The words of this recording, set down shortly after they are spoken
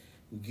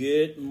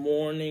Good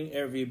morning,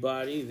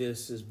 everybody.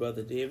 This is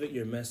Brother David,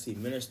 your messy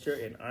minister,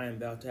 and I am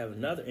about to have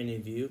another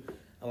interview.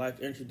 I'd like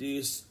to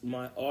introduce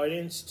my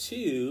audience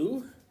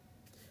to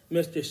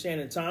Mr.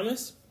 Shannon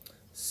Thomas.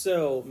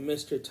 So,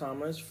 Mr.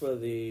 Thomas, for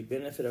the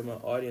benefit of my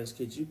audience,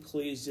 could you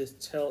please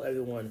just tell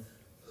everyone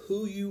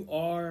who you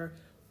are,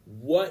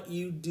 what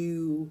you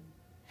do,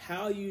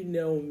 how you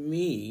know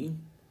me,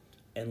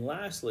 and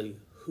lastly,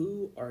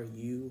 who are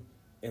you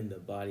in the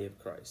body of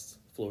Christ?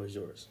 The floor is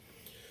yours.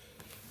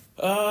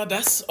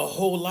 That's a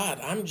whole lot.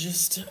 I'm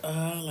just,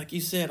 like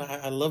you said,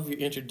 I love your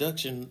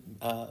introduction.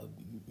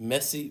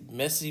 Messy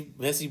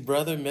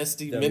brother,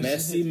 The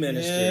messy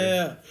minister.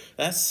 Yeah,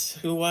 that's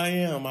who I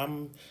am.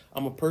 I'm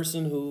a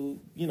person who,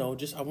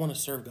 I want to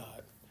serve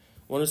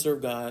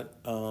God.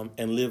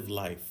 And live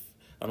life.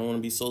 I don't want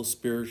to be so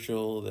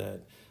spiritual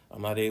that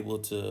I'm not able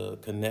to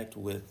connect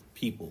with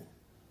people.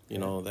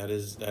 That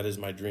is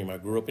my dream. I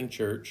grew up in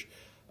church.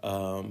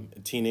 A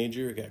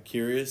teenager, got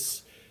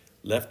curious.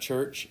 Left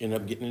church, ended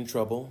up getting in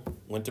trouble,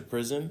 went to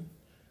prison.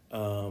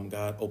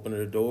 God opened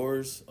the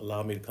doors,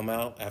 allowed me to come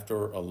out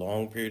after a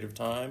long period of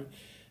time.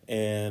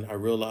 And I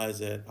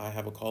realized that I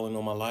have a calling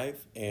on my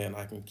life and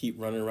I can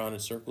keep running around in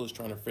circles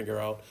trying to figure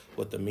out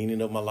what the meaning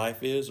of my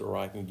life is, or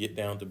I can get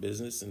down to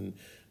business and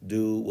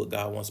do what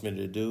God wants me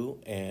to do.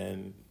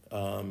 And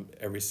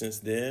ever since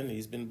then,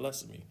 he's been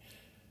blessing me.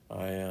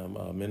 I am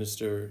a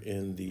minister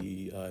in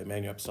the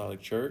Emmanuel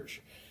Apostolic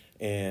Church.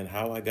 And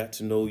how I got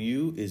to know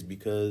you is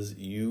because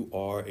you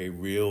are a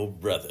real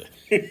brother.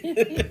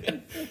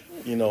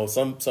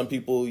 Some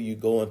people, you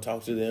go and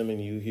talk to them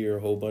and you hear a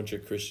whole bunch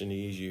of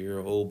Christianese, you hear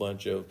a whole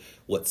bunch of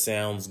what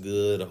sounds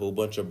good, a whole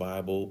bunch of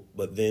Bible,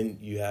 but then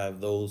you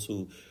have those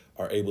who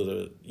are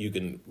you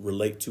can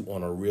relate to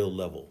on a real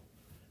level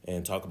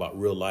and talk about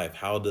real life.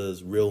 How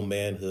does real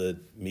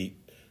manhood meet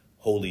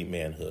holy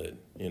manhood?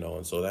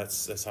 And so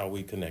that's how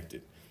we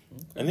connected.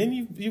 And then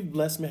you've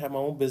blessed me to have my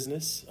own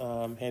business,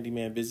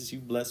 handyman business.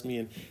 You've blessed me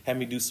and had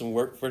me do some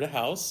work for the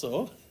house.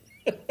 So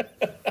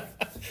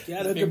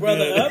gotta hook your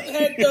brother up,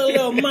 had a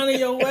little money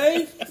your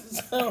way.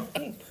 So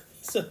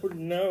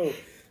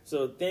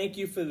thank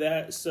you for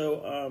that.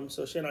 So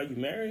Shannon, are you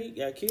married?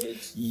 Got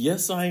kids?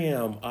 Yes, I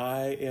am.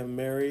 I am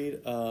married.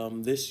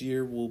 This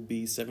year will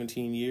be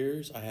 17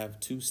 years. I have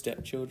 2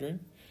 stepchildren.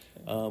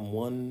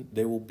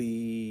 They will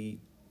be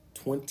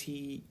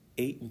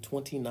 28 and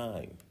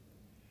 29.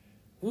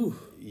 Ooh.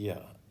 Yeah.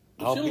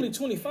 You're only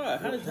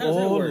 25. How does that work?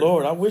 Oh,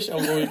 Lord, I wish I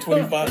was only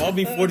 25. I'll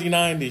be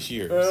 49 this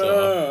year.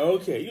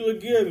 Okay. You look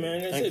good,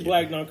 man. They say you.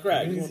 black don't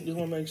crack. Just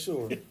want to make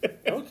sure.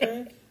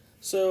 Okay.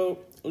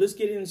 So let's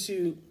get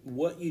into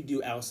what you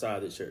do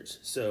outside the church.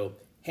 So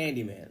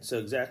handyman. So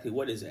exactly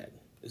what is that?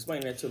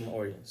 Explain that to my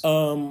audience.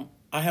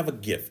 I have a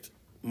gift.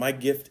 My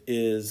gift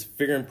is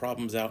figuring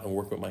problems out and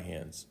work with my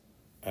hands.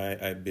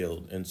 I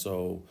build. And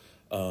so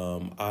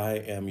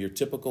I am your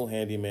typical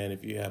handyman.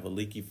 If you have a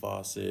leaky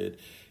faucet,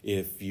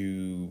 if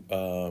you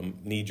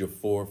need your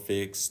floor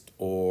fixed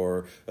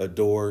or a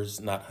door's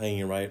not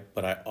hanging right,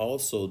 but I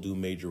also do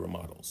major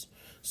remodels.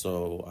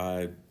 So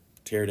I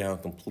tear down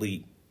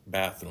complete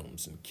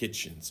bathrooms and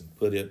kitchens and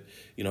put it,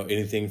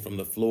 anything from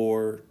the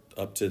floor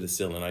up to the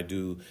ceiling. I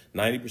do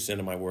 90%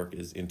 of my work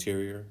is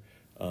interior.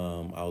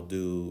 I'll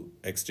do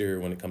exterior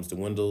when it comes to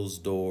windows,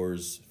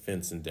 doors,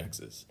 fence, and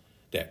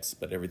decks,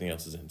 but everything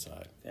else is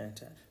inside.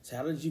 Fantastic. So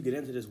how did you get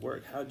into this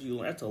work? How did you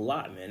learn? That's a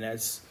lot, man.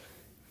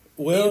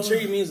 Well,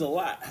 interior means a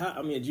lot.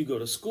 Did you go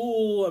to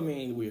school? Were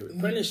you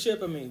apprenticeship?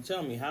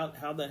 Tell me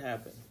how that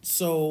happened.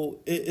 So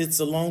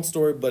it's a long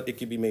story, but it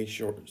can be made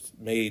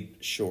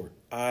short.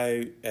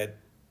 At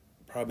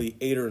probably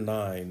 8 or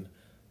 9,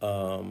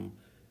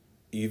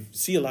 you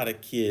see a lot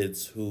of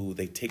kids who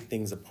they take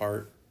things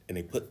apart and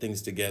they put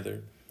things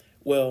together.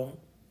 Well,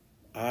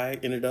 I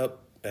ended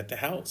up at the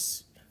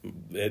house.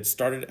 It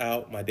started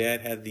out, my dad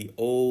had the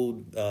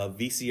old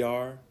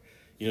VCR,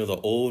 the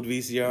old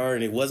VCR,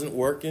 and it wasn't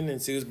working,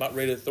 and so he was about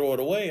ready to throw it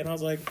away. And I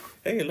was like,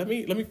 hey, let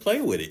me play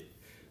with it.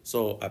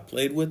 So I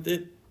played with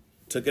it,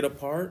 took it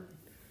apart,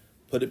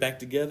 put it back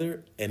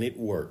together, and it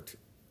worked.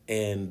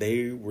 And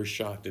they were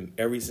shocked. And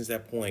ever since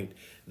that point,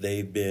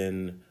 they've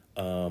been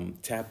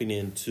tapping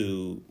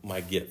into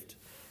my gift,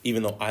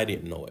 even though I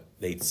didn't know it.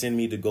 They'd send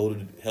me to go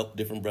to help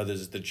different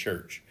brothers at the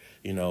church,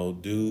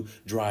 do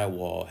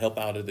drywall, help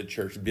out at the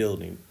church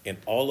building. And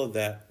all of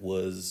that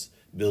was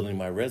building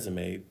my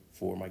resume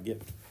for my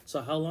gift.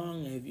 So how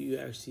long have you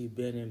actually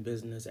been in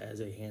business as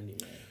a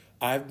handyman?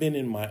 I've been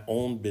in my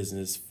own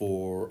business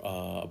for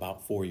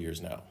about 4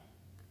 years now.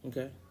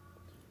 Okay.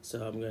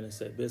 So I'm going to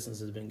say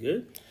business has been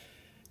good?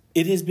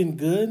 It has been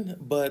good,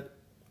 but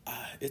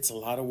it's a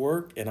lot of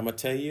work. And I'm going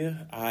to tell you,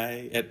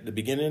 at the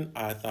beginning,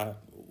 I thought,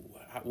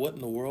 what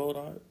in the world?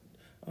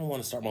 I don't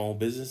want to start my own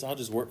business. I'll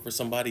just work for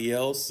somebody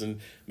else and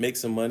make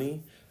some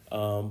money.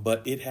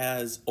 But it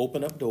has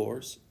opened up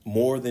doors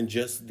more than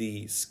just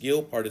the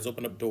skill part. It's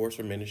opened up doors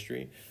for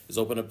ministry. It's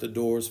opened up the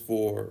doors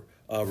for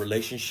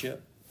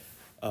relationship.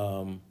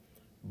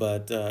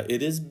 But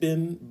it has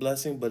been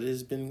blessing, but it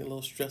has been a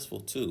little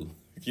stressful too.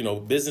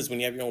 business, when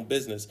you have your own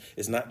business,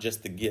 it's not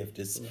just the gift.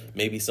 It's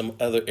maybe some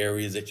other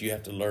areas that you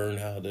have to learn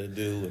how to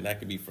do, and that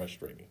can be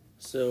frustrating.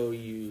 So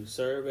you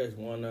serve as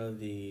one of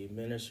the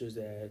ministers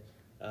at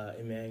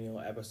Emmanuel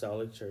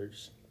Apostolic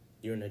Church.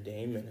 You're an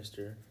ordained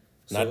minister.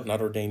 So,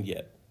 Not ordained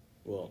yet.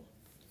 Well,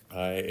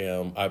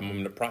 I'm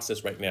in the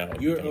process right now.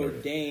 You're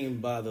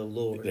ordained by the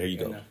Lord. There you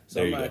go.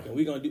 So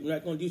we're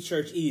not gonna do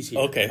church easy.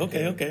 Okay. I'm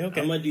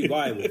gonna do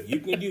Bible. You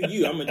can do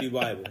you. I'm gonna do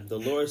Bible. The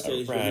Lord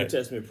says you're New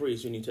Testament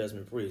priest. You're New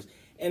Testament priest.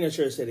 And the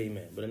church said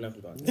amen. But enough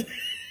about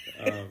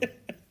that.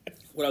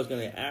 What I was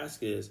going to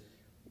ask is,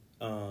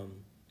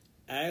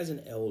 as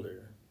an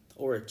elder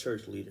or a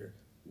church leader,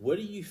 what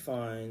do you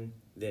find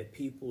that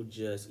people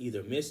just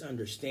either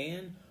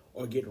misunderstand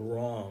or get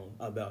wrong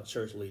about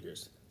church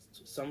leaders?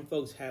 Some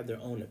folks have their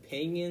own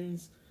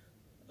opinions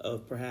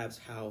of perhaps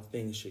how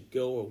things should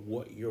go or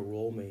what your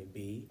role may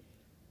be.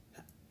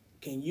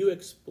 Can you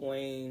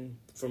explain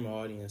from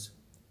our audience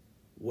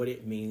what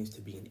it means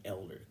to be an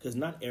elder? Because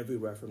not every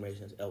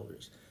Reformation is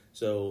elders.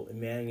 So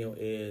Emmanuel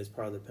is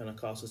part of the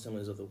Pentecostal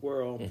Assemblies of the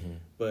world,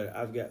 but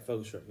I've got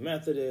folks from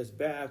Methodist,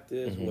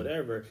 Baptist,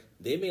 whatever.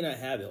 They may not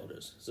have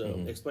elders.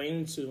 So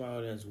explain to my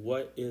audience,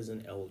 what is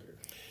an elder?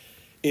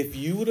 If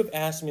you would have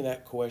asked me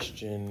that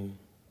question,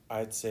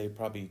 I'd say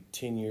probably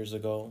 10 years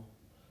ago,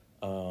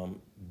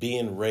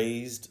 being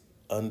raised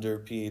under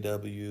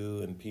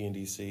PAW and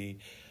PNDC,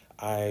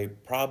 I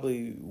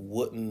probably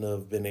wouldn't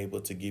have been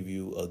able to give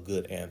you a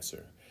good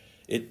answer.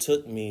 It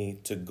took me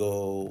to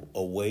go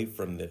away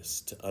from this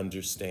to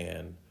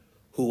understand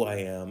who I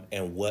am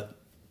and what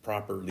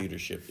proper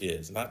leadership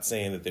is. Not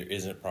saying that there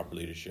isn't proper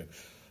leadership,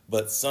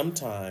 but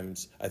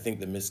sometimes I think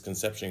the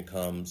misconception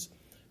comes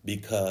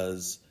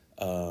because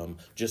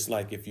just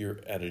like if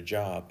you're at a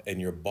job and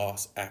your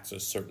boss acts a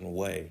certain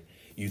way,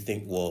 you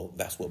think, well,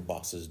 that's what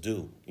bosses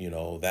do.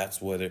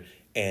 That's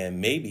and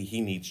maybe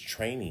he needs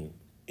training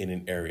in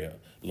an area,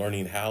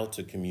 learning how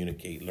to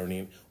communicate,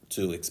 learning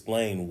to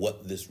explain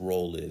what this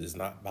role is. It's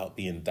not about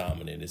being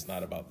dominant. It's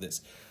not about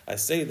this. I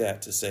say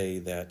that to say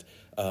that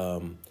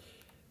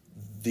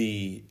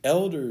the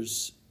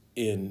elders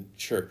in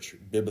church,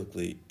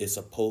 biblically, is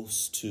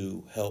supposed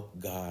to help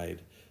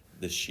guide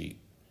the sheep.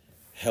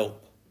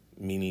 Help,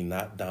 meaning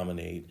not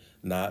dominate,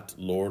 not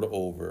lord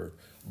over,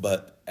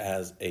 but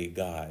as a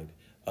guide.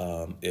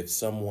 If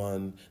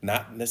someone,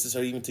 not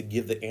necessarily even to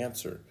give the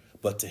answer,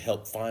 but to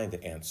help find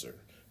the answer,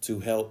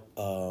 to help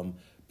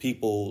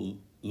people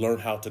learn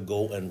how to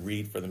go and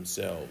read for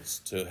themselves,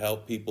 to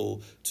help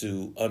people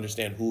to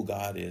understand who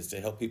God is, to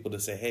help people to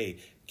say, hey,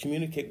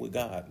 communicate with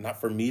God. Not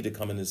for me to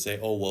come in and say,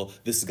 oh, well,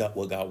 this is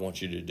what God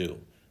wants you to do.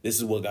 This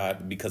is what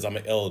God, because I'm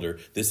an elder,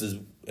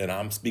 and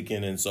I'm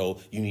speaking, and so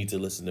you need to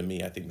listen to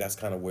me. I think that's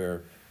kind of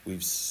where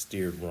we've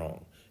steered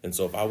wrong. And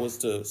so if I was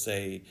to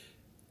say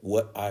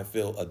what I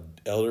feel an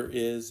elder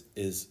is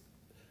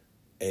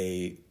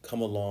a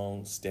come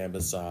along, stand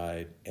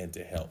beside, and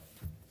to help.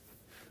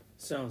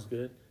 Sounds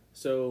good.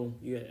 So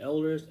you got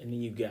elders, and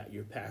then you got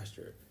your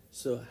pastor.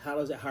 So how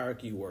does that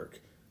hierarchy work?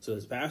 So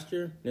there's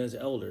pastor, then there's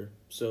elder.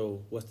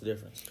 So what's the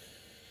difference?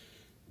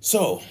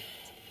 So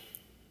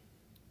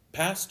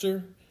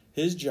pastor,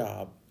 his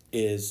job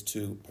is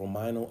to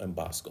promino and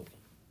bosco,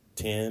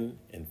 tend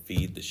and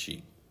feed the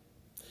sheep.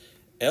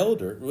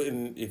 Elder,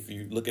 and if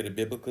you look at it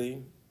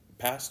biblically,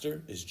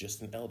 pastor is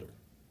just an elder.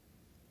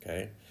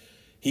 Okay?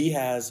 He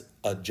has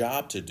a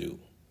job to do.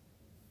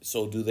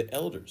 So do the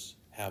elders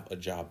have a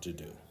job to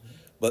do.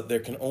 But there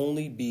can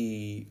only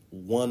be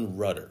one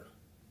rudder.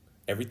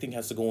 Everything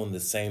has to go in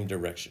the same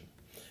direction.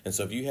 And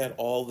so if you had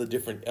all the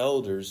different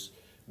elders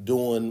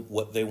doing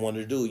what they want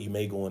to do, you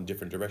may go in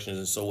different directions.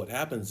 And so what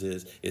happens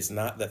is, it's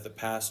not that the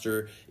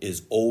pastor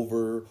is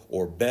over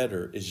or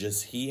better. It's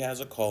just he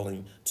has a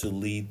calling to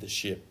lead the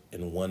ship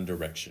in one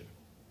direction.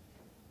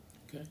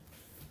 Okay.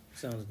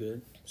 Sounds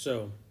good.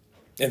 So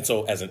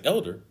as an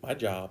elder, my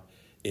job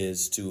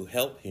is to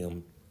help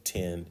him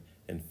tend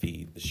and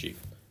feed the sheep.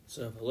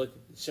 So if I look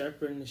at the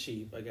shepherd and the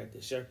sheep, I got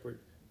the shepherd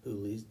who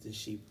leads the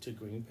sheep to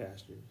green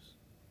pastures,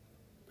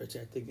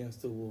 protect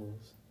against the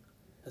wolves.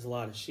 That's a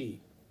lot of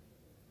sheep.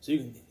 So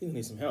you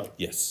need some help.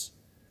 Yes.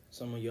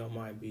 Some of y'all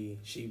might be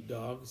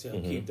sheepdogs,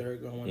 help keep the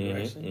herd going one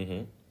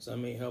direction.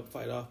 Some may help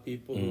fight off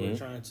people who are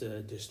trying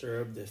to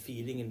disturb the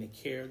feeding and the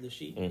care of the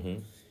sheep.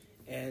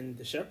 And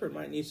the shepherd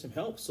might need some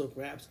help, so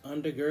perhaps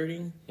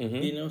undergirding,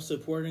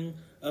 supporting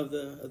of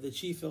the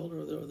chief elder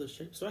or the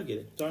shepherd. So I get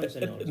it. So I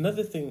understand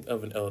another thing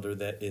of an elder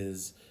that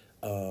is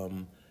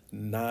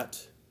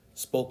not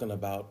spoken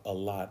about a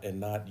lot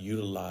and not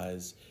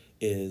utilized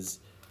is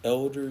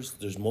elders.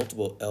 There's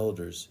multiple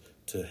elders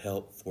to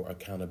help for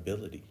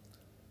accountability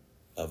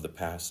of the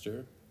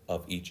pastor,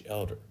 of each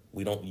elder.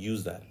 We don't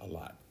use that a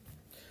lot.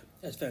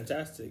 That's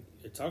fantastic.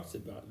 It talks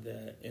about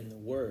that in the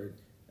Word.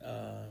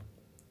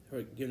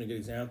 Giving a good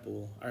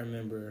example, I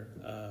remember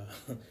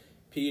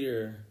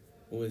Peter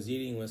was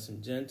eating with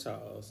some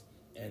Gentiles,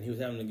 and he was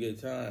having a good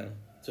time.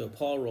 So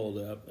Paul rolled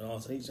up, and all of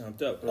a sudden he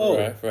jumped up. Oh,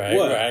 right.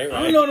 I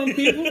don't know them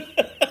people.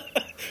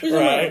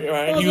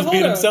 Right. He was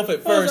being himself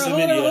at first.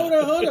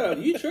 Hold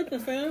on. You tripping,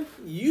 fam.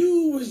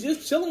 You was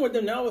just chilling with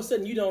them. Now all of a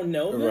sudden you don't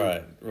know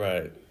them.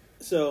 Right.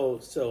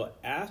 So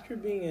after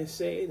being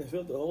saved and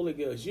filled with the Holy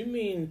Ghost, you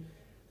mean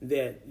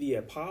that the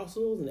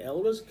apostles and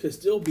elders could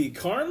still be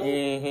carnal?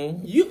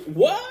 Mm-hmm. You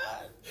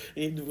what?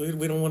 We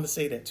don't want to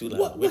say that too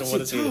loud. We don't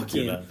want to say that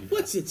too loud.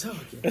 What's it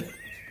talking?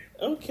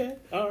 Okay.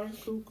 All right.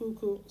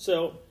 Cool.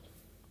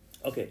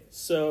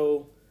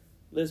 So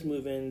let's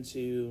move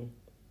into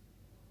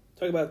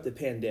talk about the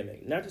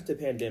pandemic. Not just the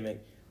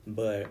pandemic,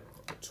 but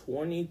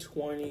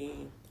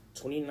 2020,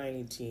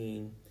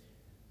 2019.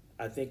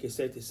 I think it's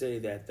safe to say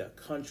that the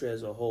country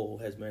as a whole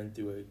has been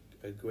through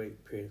a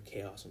great period of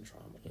chaos and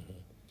trauma. Mm-hmm.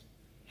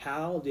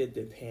 How did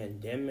the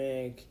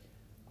pandemic,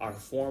 our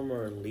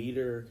former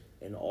leader,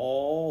 and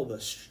all the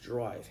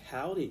strife,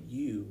 how did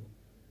you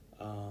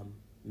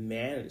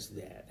manage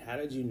that? How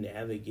did you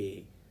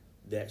navigate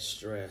that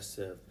stress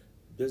of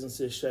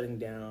businesses shutting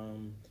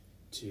down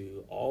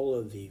to all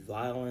of the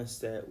violence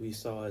that we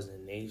saw as a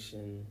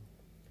nation,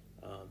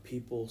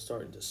 people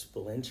starting to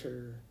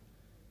splinter,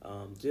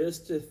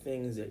 just the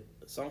things that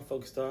some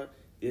folks thought,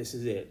 this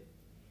is it.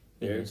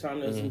 Every time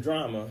there's some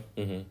drama,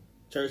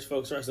 church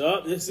folks start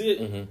saying, oh, this is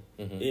it.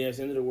 Yeah, it's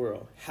the end of the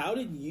world. How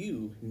did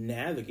you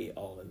navigate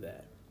all of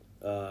that?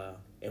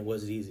 And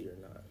was it easy or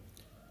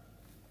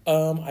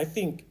not? I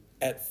think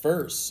at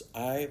first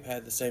I've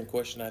had the same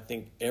question I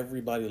think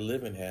everybody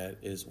living had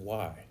is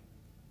why?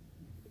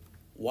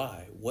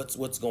 Why?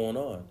 What's going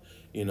on?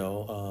 You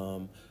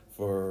know,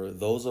 for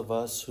those of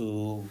us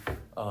who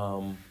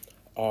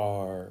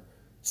are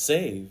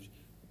saved,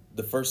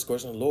 the first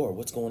question, Lord,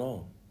 what's going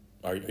on?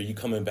 Are you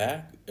coming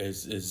back?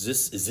 Is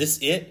this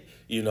it?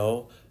 You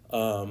know,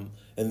 and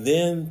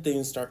then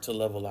things start to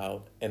level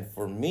out. And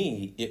for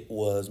me, it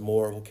was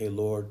more, okay,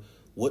 Lord,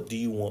 what do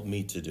you want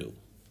me to do?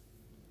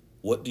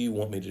 What do you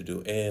want me to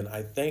do? And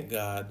I thank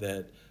God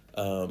that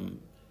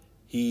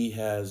he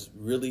has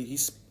really,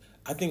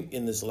 I think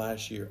in this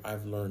last year,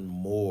 I've learned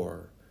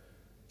more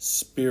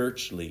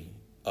spiritually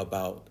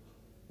about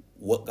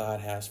what God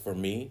has for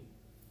me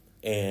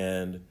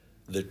and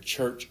the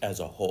church as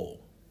a whole.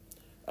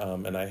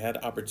 And I had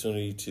the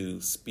opportunity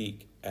to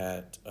speak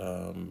at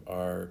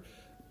our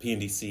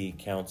PNDC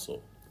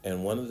council.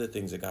 And one of the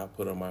things that God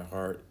put on my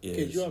heart is...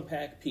 Could you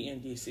unpack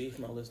PNDC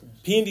for my listeners?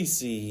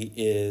 PNDC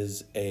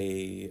is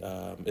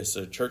it's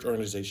a church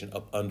organization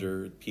up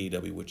under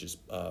PAW, which is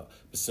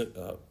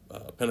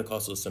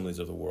Pentecostal Assemblies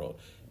of the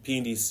World.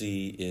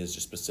 PNDC is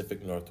just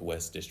Pacific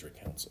Northwest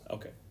District Council.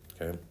 Okay.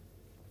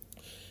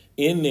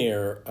 In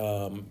there,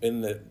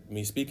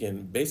 me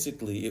speaking,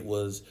 basically it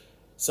was...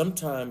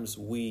 Sometimes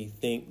we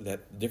think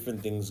that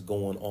different things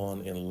going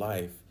on in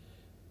life,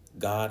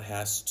 God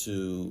has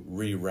to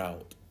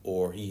reroute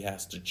or he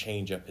has to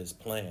change up his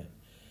plan.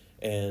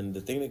 And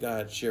the thing that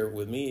God shared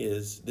with me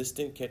is this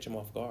didn't catch him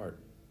off guard.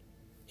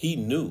 He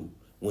knew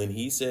when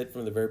he said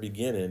from the very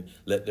beginning,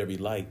 let there be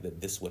light, that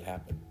this would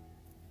happen.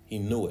 He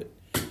knew it.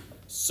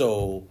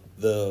 So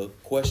the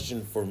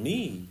question for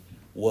me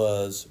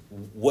was,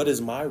 what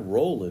is my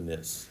role in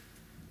this?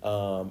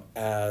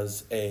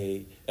 As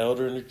a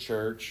elder in the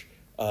church,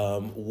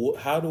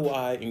 how do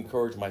I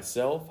encourage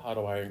myself? How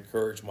do I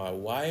encourage my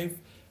wife?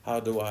 How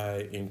do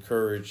I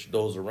encourage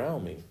those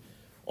around me?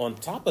 On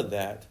top of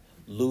that,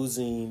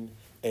 losing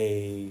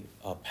a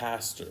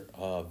pastor,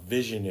 a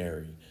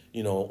visionary,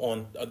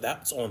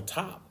 that's on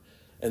top.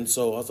 And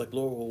so I was like,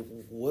 Lord,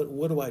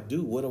 what do I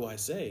do? What do I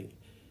say?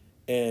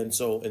 And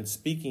so in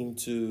speaking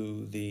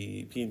to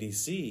the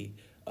PNDC,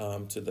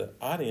 to the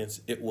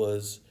audience, it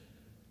was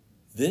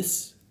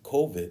this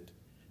COVID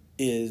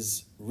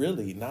is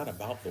really not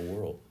about the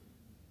world.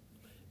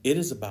 It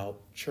is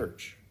about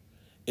church.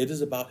 It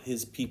is about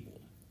his people.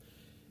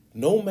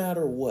 No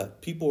matter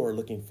what, people are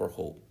looking for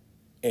hope.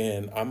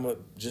 And I'm going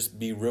to just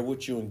be real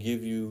with you and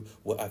give you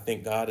what I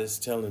think God is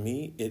telling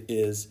me. It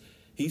is,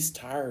 he's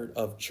tired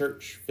of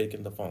church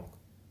faking the funk.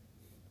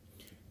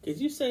 Could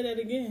you say that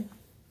again?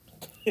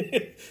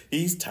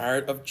 He's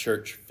tired of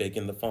church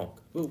faking the funk.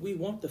 But we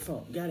want the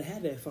funk. Gotta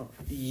have that funk.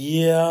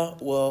 Yeah,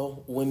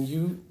 well, when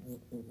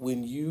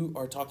you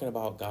are talking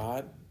about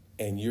God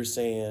and you're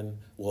saying,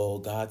 well,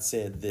 God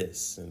said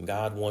this and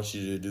God wants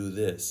you to do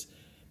this,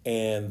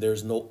 and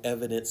there's no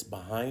evidence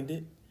behind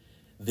it,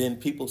 then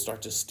people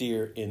start to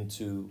steer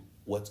into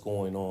what's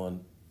going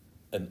on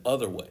in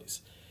other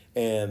ways.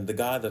 And the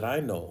God that I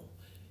know,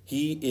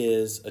 he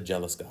is a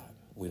jealous God.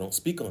 We don't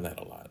speak on that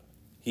a lot.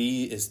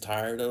 He is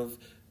tired of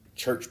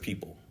church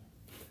people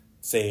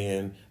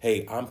saying,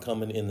 hey, I'm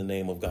coming in the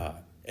name of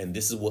God, and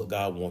this is what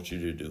God wants you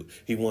to do.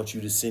 He wants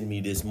you to send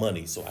me this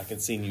money so I can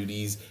send you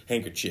these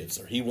handkerchiefs,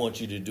 or he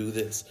wants you to do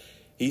this.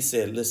 He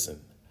said, listen,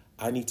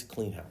 I need to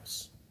clean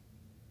house.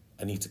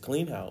 I need to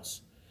clean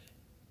house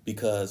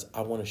because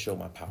I want to show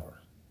my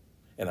power,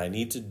 and I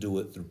need to do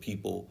it through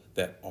people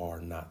that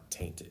are not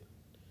tainted.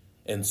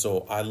 And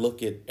so I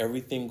look at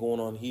everything going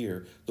on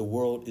here. The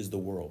world is the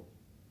world.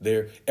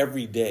 They're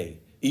every day,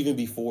 even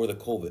before the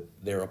COVID,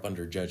 they're up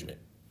under judgment.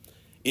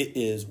 It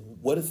is,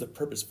 what is the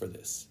purpose for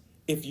this?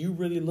 if you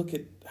really look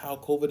at how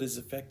COVID is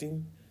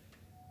affecting,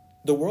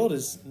 the world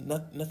is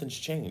nothing's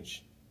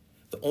changed.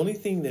 The only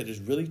thing that has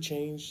really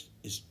changed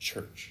is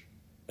church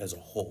as a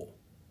whole.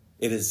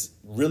 It is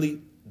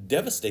really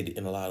devastated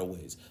in a lot of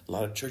ways. A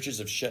lot of churches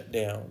have shut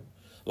down.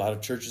 A lot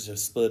of churches have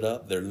split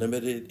up. They're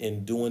limited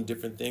in doing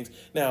different things.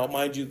 Now,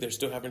 mind you, they're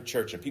still having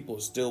church and people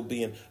are still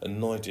being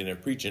anointed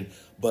and preaching,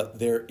 but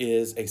there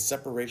is a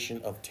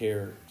separation of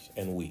tares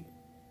and wheat.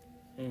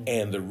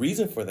 And the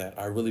reason for that,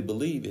 I really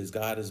believe, is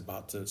God is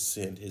about to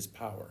send his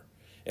power.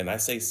 And I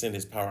say send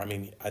his power, I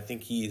mean, I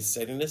think he is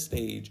setting the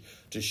stage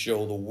to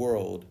show the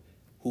world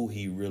who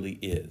he really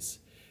is.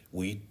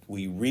 We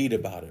read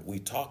about it. We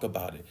talk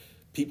about it.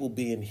 People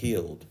being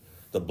healed,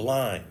 the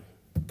blind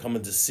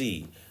coming to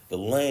see, the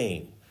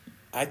lame.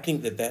 I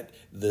think that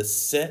the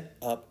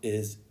setup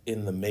is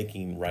in the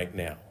making right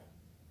now.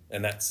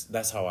 And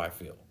that's how I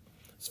feel.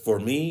 For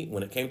me,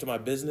 when it came to my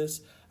business,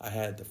 I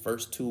had the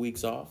first 2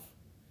 weeks off.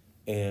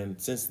 And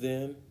since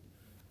then,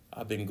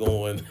 I've been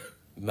going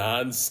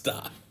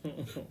nonstop,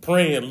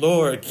 praying,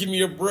 Lord, give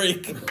me a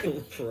break.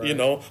 Right. You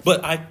know,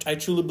 but I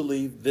truly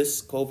believe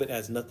this COVID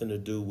has nothing to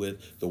do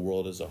with the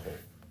world as a whole.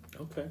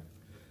 Okay.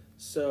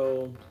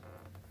 So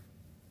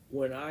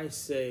when I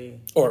say...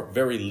 Or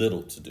very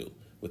little to do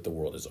with the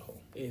world as a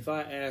whole. If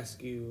I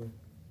ask you,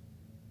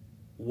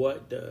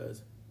 what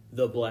does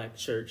the black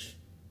church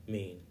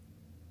mean?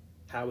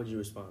 How would you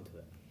respond to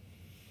that?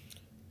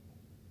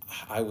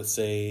 I would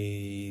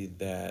say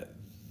that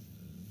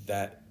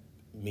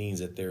means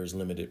that there's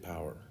limited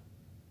power.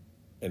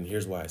 And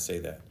here's why I say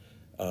that.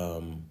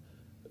 When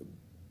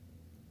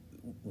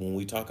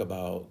we talk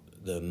about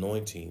the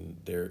anointing,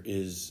 there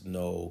is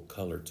no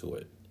color to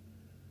it.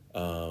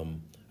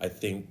 I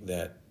think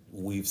that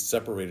we've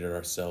separated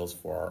ourselves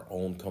for our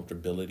own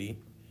comfortability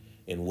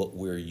in what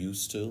we're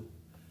used to.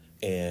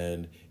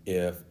 And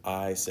if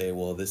I say,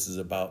 well, this is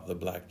about the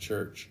black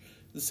church,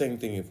 the same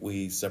thing if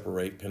we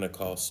separate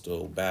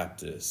Pentecostal,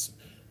 Baptist,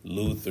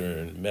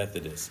 Lutheran,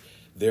 Methodist.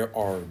 There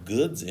are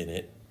goods in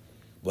it,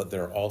 but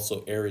there are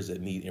also areas that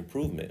need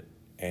improvement.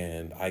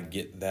 And I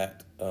get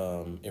that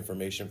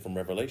information from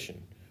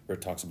Revelation, where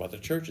it talks about the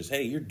churches.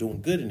 Hey, you're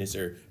doing good in this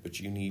area, but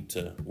you need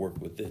to work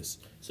with this.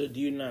 So do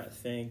you not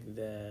think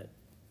that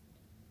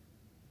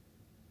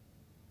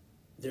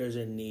there's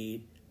a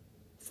need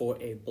for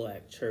a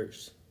black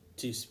church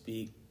to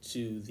speak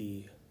to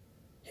the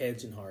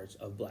heads and hearts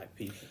of black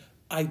people?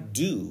 I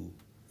do,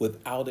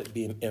 without it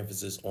being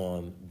emphasis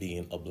on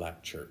being a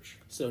black church.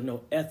 So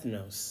no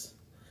ethnos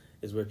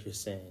is what you're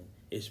saying.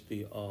 It should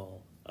be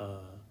all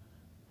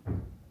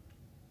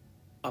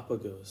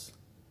apagos.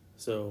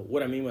 So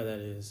what I mean by that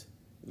is,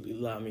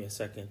 allow me a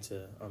second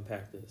to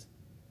unpack this.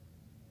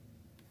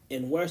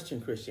 In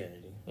Western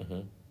Christianity,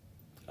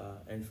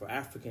 and for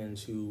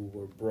Africans who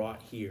were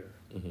brought here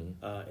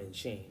in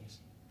chains,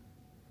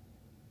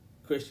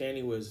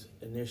 Christianity was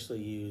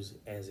initially used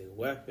as a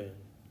weapon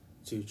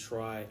to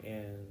try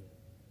and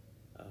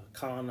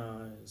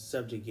colonize,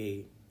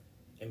 subjugate,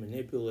 and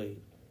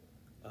manipulate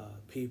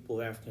people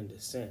of African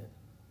descent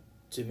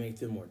to make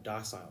them more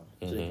docile,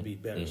 so they could be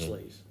better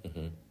slaves.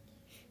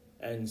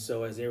 And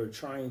so as they were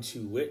trying to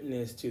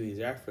witness to these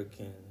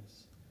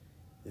Africans,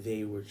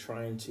 they were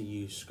trying to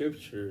use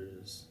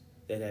scriptures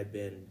that had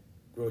been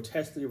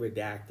grotesquely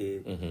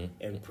redacted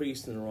and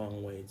preached in the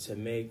wrong way to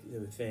make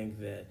them think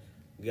that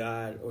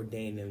God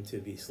ordained them to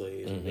be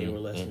slaves and they were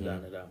less than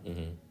down and out.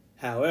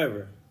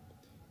 However,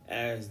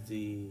 as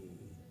the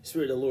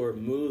Spirit of the Lord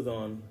moved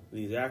on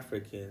these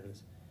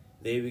Africans,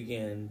 they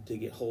began to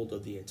get hold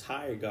of the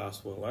entire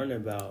gospel and learn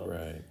about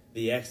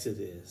the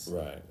Exodus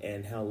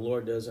and how the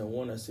Lord doesn't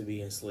want us to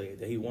be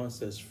enslaved, that he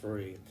wants us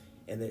free,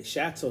 and that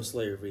chattel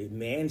slavery,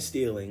 man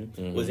stealing,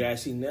 was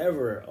actually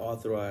never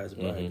authorized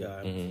by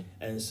God.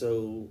 And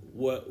so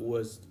what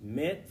was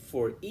meant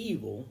for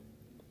evil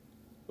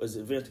was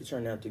eventually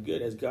turned out to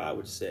good, as God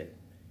would say.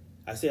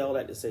 I say all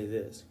that to say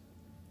this.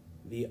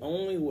 The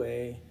only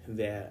way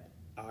that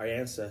our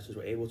ancestors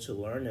were able to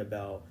learn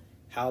about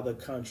how the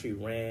country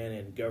ran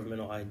and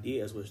governmental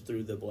ideas was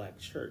through the black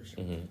church.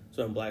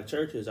 So in black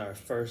churches, our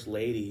first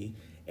lady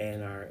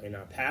and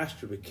our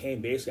pastor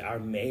became basically our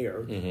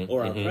mayor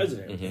or our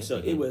president. And so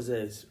it was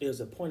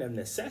a point of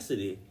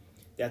necessity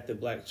that the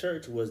black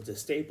church was the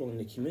staple in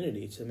the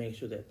community to make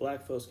sure that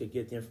black folks could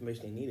get the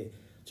information they needed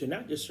to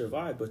not just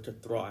survive, but to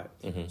thrive.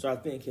 So I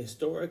think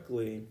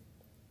historically,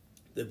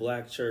 the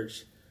black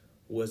church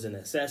was a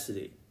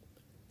necessity.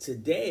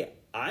 Today,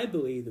 I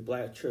believe the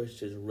black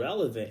church is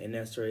relevant and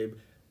necessary,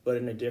 but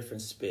in a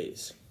different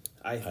space.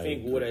 I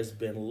think what has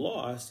been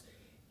lost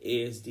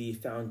is the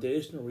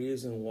foundational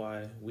reason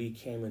why we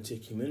came into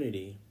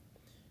community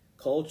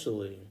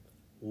culturally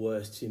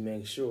was to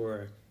make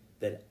sure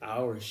that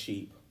our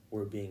sheep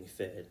were being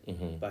fed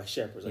by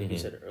shepherds, like you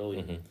said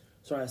earlier.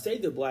 So when I say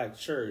the black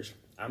church,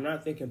 I'm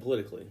not thinking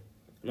politically.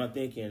 I'm not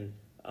thinking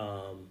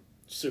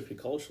strictly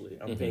culturally.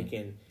 I'm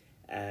thinking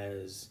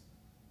as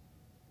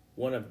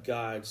one of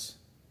God's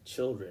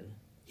children.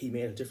 He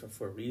made us different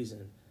for a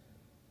reason.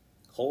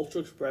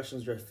 Cultural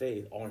expressions of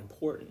faith are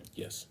important.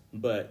 Yes.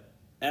 But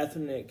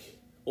ethnic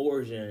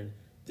origin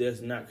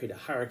does not create a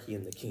hierarchy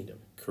in the kingdom.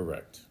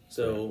 Correct.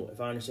 So if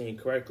I understand you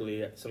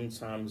correctly,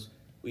 sometimes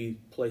we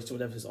place too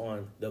much emphasis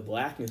on the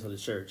blackness of the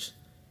church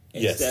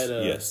instead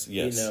of,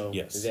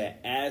 that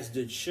as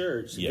the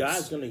church,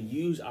 God's going to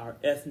use our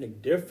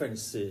ethnic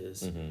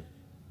differences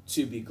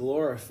to be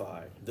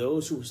glorified.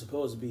 Those who were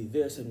supposed to be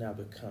this have now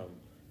become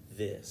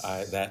this.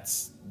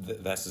 That's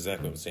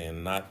exactly what I'm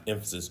saying. Not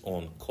emphasis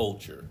on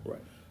culture.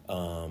 Right.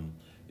 I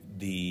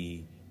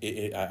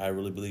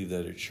really believe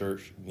that a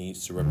church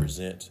needs to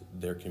represent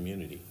their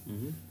community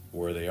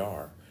where they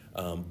are,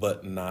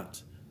 but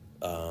not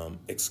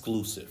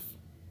exclusive.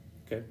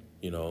 Okay.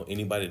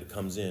 Anybody that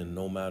comes in,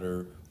 no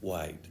matter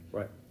white,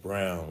 right,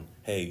 brown,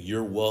 hey,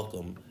 you're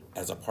welcome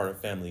as a part of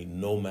family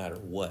no matter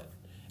what.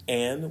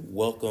 And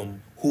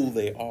welcome who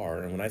they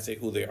are. And when I say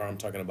who they are, I'm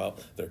talking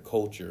about their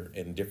culture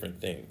and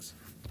different things.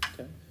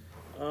 Okay.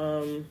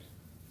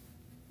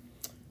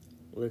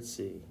 Let's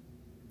see.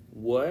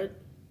 What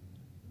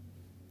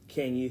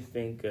can you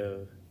think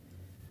of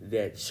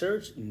that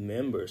church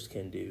members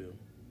can do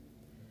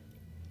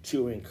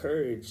to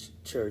encourage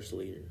church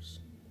leaders?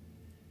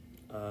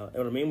 And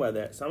what I mean by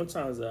that,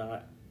 sometimes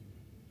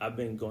I've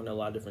been going to a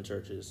lot of different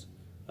churches,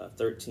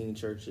 13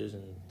 churches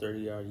in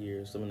 30-odd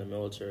years, some in the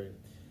military.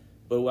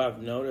 But what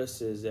I've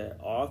noticed is that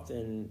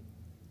often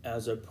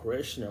as a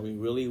parishioner, we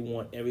really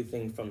want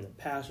everything from the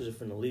pastors or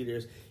from the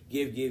leaders,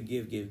 give,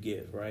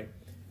 right?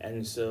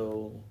 And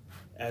so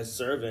as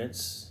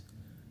servants,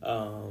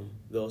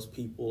 those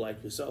people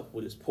like yourself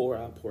will just pour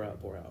out.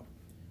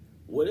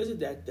 What is it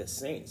that the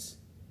saints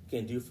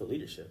can do for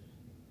leadership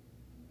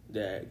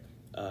that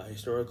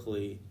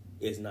historically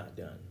is not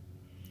done?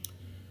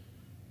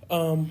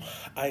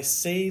 I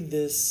say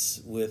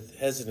this with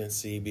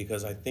hesitancy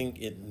because I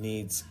think it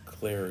needs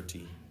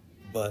clarity.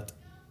 But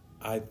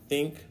I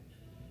think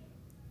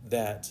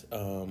that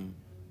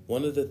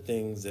one of the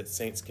things that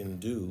saints can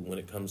do when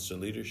it comes to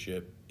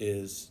leadership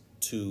is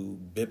to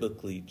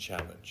biblically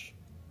challenge.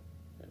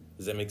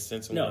 Does that make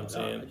sense? No, what I'm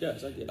saying? It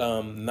does. I get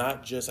it.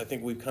 Not just, I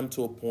think we've come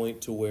to a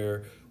point to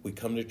where we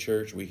come to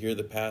church, we hear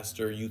the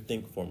pastor, you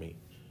think for me,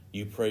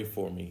 you pray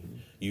for me,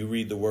 you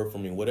read the word for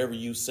me. Whatever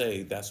you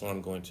say, that's what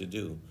I'm going to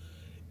do.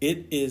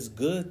 It is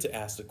good to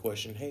ask the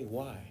question, hey,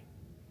 why?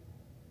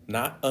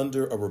 Not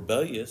under a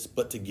rebellious,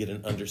 but to get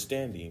an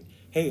understanding.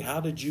 Hey, how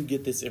did you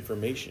get this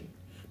information?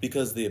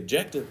 Because the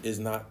objective is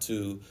not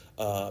to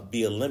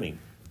be a lemming.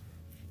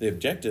 The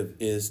objective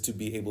is to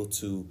be able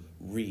to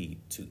read,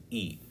 to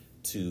eat,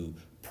 to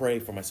pray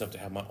for myself, to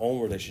have my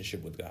own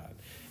relationship with God.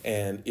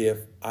 And if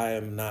I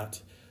am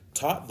not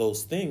taught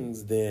those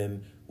things,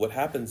 then what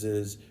happens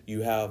is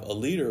you have a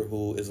leader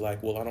who is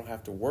like, well, I don't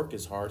have to work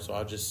as hard, so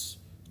I'll just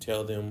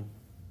tell them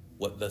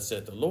what thus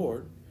said the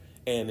Lord.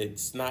 And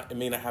it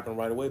may not happen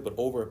right away, but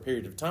over a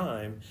period of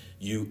time,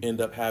 you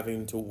end up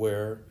having to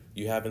where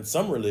you have in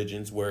some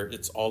religions where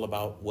it's all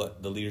about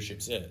what the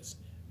leadership says.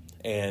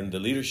 And the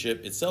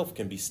leadership itself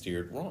can be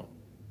steered wrong.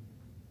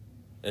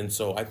 And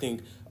so I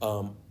think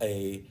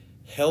a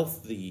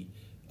healthy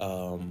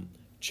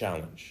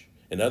challenge,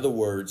 in other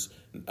words,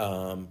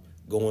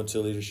 going to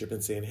leadership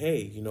and saying,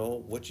 hey,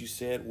 what you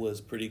said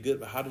was pretty good,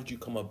 but how did you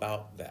come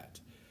about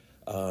that?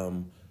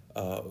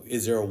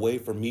 Is there a way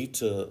for me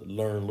to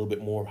learn a little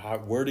bit more?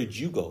 Where did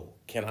you go?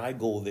 Can I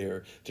go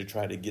there to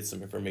try to get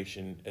some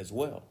information as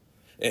well?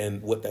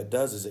 And what that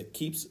does is it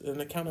keeps an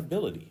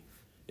accountability.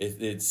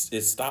 It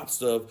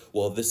stops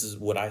well, this is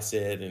what I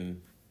said,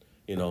 and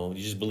you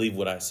just believe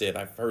what I said.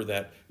 I've heard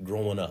that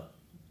growing up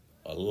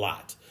a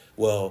lot.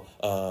 Well,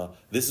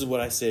 this is what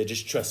I said.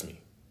 Just trust me.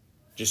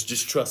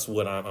 Just trust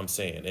what I'm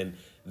saying, and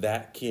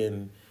that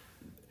can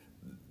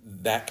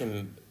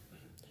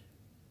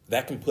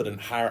put in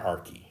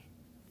hierarchy.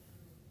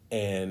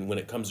 And when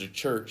it comes to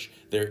church,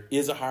 there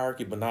is a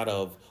hierarchy, but not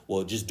of,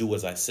 well, just do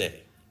as I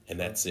say, and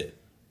that's it.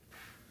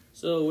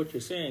 So what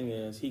you're saying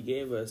is he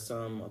gave us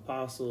some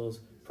apostles,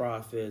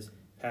 prophets,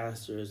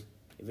 pastors,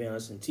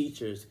 evangelists, and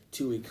teachers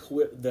to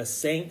equip the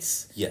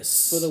saints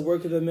for the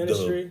work of the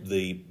ministry.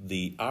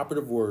 The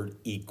operative word,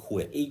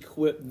 equip.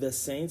 Equip the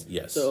saints?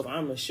 Yes. So if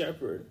I'm a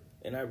shepherd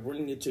and I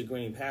bring you to a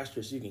green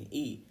pasture so you can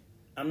eat,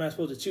 I'm not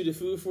supposed to chew the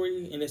food for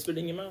you and then spit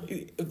it in your mouth?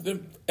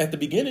 At the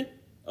beginning.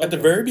 Okay. At the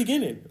very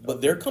beginning. But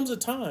there comes a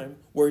time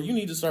where you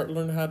need to start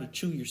learning how to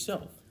chew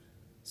yourself.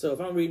 So if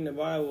I'm reading the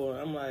Bible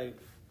and I'm like,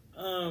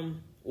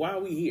 why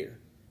are we here?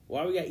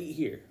 Why we got to eat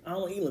here? I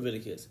don't want to eat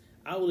Leviticus.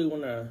 I really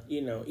want to,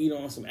 eat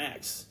on some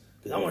Acts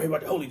because I want to hear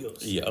about the Holy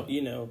Ghost. Yeah. I want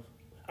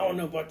to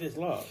know about this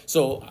law.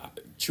 So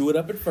chew it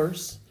up at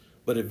first,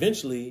 but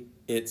eventually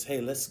it's,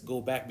 hey, let's go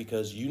back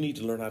because you need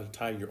to learn how to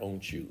tie your own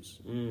shoes.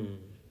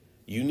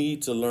 You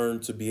need to learn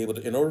to be able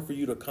to, in order for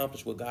you to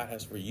accomplish what God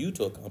has for you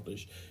to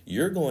accomplish,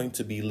 you're going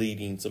to be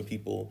leading some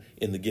people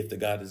in the gift that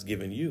God has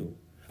given you.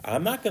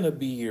 I'm not going to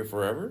be here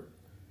forever.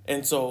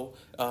 And so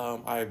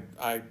I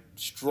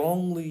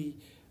strongly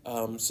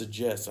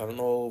suggest, I don't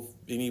know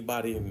if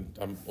anybody,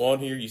 I'm on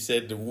here, you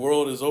said the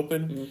world is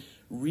open.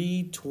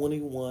 Read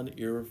 21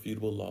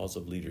 Irrefutable Laws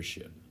of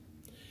Leadership.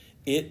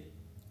 It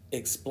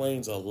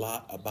explains a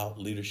lot about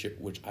leadership,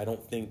 which I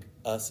don't think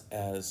us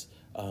as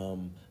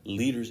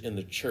leaders in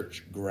the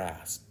church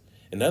grasp.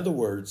 In other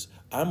words,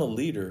 I'm a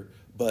leader,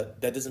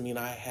 but that doesn't mean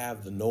I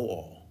have the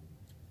know-all.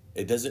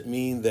 It doesn't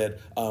mean that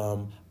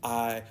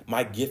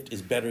my gift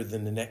is better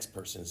than the next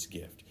person's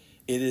gift.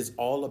 It is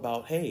all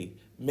about, hey,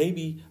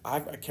 maybe I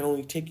can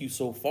only take you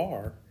so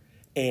far,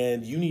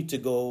 and you need to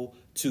go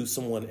to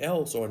someone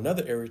else or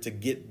another area to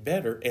get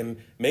better. And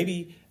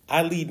maybe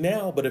I lead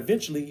now, but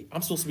eventually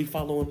I'm supposed to be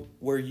following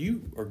where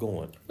you are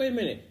going. Wait a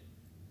minute.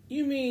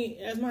 You mean,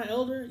 as my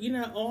elder, you're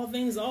not all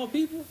things to all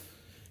people?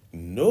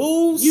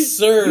 No,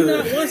 sir.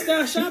 You're not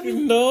one-stop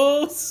shopping?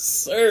 No,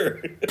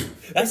 sir.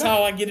 That's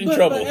how I get in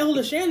trouble. But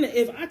Elder Shannon,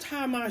 if I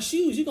tie my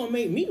shoes, you're going to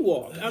make me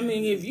walk. I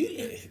mean, if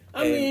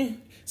you...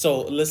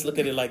 So let's look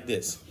at it like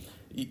this.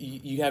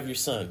 You have your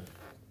son.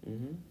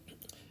 Mm-hmm.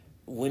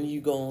 When you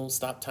going to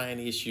stop tying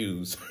his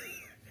shoes?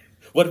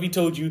 What if he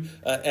told you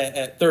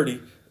at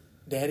 30,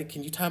 Daddy,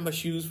 can you tie my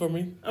shoes for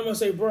me? I'm going to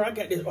say, bro, I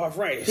got this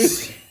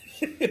arthritis.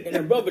 And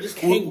the brother just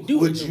can't do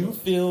it. Would you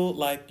feel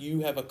like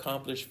you have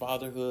accomplished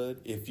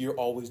fatherhood if you're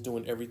always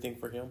doing everything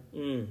for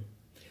him?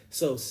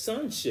 So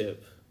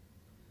sonship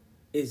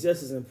is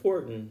just as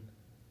important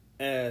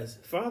as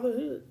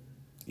fatherhood.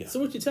 Yeah.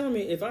 So what you're telling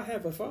me, if I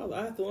have a father,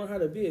 I have to learn how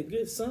to be a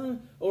good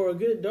son or a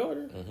good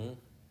daughter? Mm-hmm.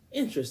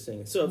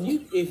 Interesting. So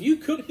if you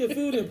cook the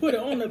food and put it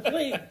on the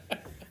plate,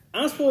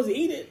 I'm supposed to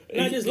eat it,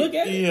 not just look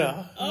at it?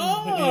 Yeah.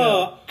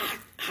 Oh,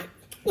 yeah.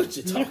 What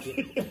you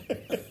talking?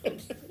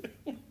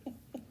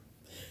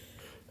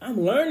 I'm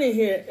learning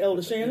here,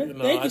 Elder Shannon.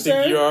 No, Thank you, sir.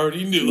 I think you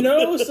already knew.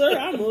 No, sir,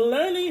 I'm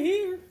learning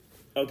here.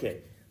 Okay,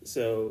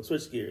 so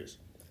switch gears.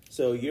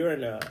 So you're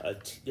in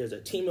there's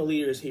a team of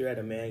leaders here at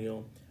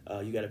Emmanuel.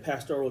 You got a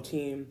pastoral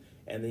team,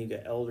 and then you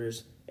got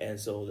elders. And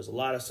so there's a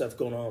lot of stuff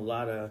going on, a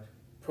lot of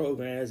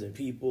programs and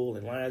people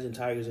and lions and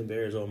tigers and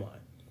bears, oh my.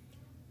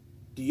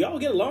 Do y'all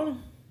get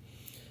along?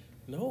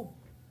 No.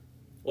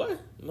 What?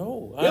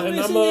 No. Y'all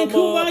ain't singing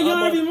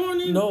Kumbaya every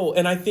morning? No,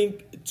 and I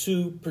think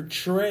to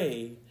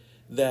portray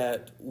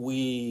that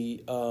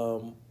we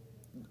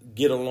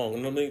get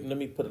along. Let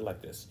me put it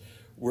like this.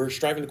 We're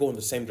striving to go in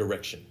the same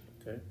direction.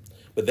 Okay.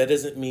 But that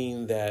doesn't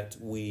mean that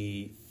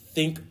we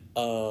think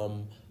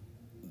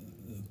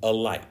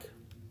alike.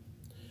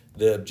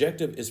 The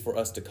objective is for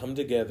us to come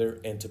together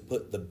and to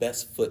put the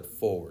best foot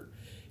forward.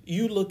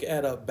 You look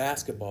at a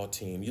basketball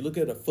team, you look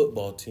at a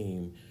football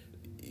team,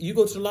 you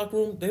go to the locker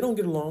room, they don't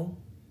get along.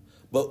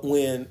 But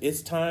when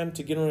it's time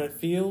to get on that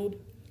field,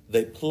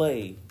 they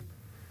play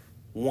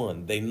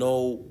one. They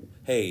know,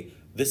 hey,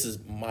 this is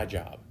my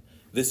job.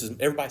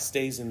 Everybody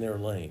stays in their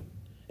lane.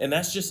 And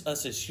that's just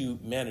us as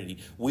humanity.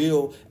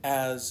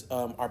 As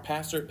our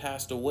pastor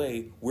passed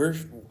away,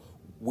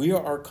 we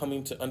are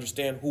coming to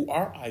understand who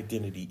our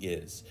identity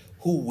is,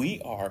 who we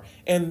are.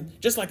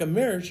 And just like a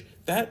marriage,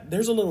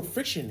 there's a little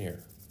friction there.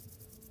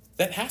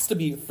 That has to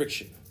be a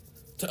friction.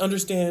 To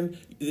understand,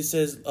 it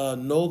says,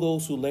 know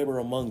those who labor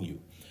among you.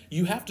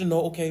 You have to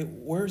know, okay,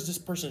 where's this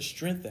person's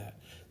strength at?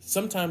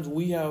 Sometimes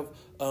we have,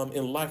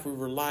 in life, we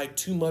rely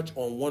too much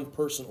on one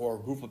person or a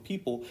group of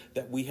people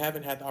that we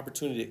haven't had the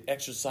opportunity to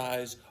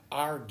exercise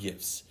our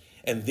gifts.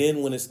 And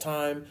then when it's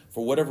time,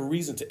 for whatever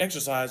reason, to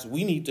exercise,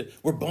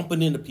 we're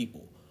bumping into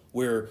people.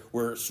 We're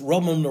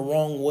rubbing them the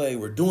wrong way.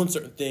 We're doing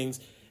certain things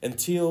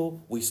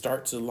until we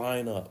start to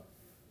line up.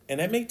 And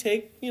that may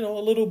take, a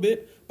little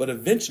bit, but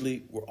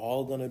eventually we're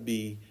all going to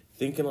be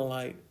thinking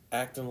alike,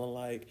 acting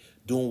alike,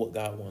 doing what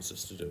God wants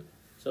us to do.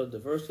 So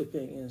diverse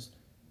opinions,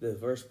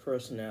 diverse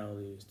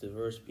personalities,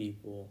 diverse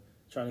people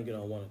trying to get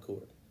on one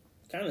accord.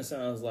 Kind of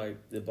sounds like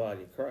the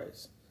body of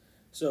Christ.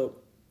 So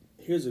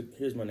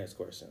here's my next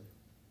question.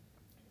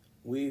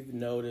 We've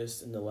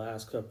noticed in the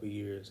last couple of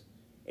years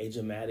a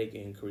dramatic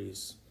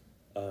increase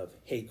of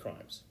hate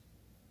crimes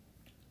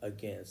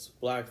against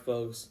Black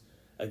folks,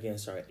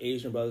 against our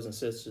Asian brothers and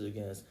sisters,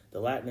 against the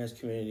Latinx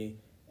community,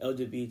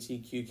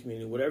 LGBTQ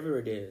community, whatever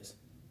it is.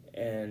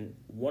 And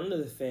one of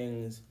the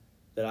things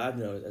that I've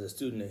noticed as a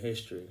student of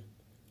history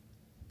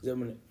is that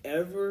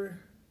whenever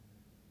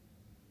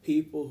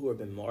people who have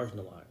been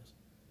marginalized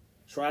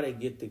try to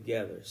get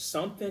together,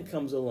 something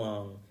comes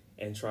along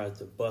and tries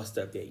to bust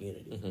up that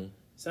unity. Mm-hmm.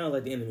 Sounds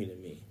like the enemy to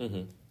me.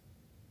 Mm-hmm.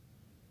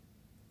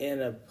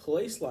 In a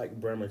place like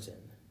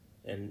Bremerton,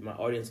 and my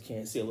audience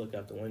can't see a look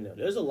out the window,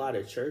 there's a lot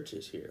of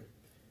churches here.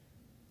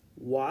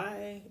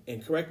 Why,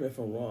 and correct me if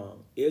I'm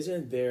wrong,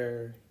 isn't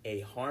there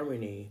a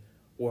harmony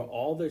where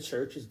all the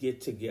churches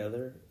get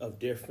together of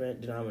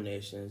different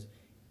denominations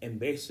and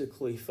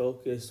basically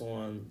focus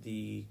on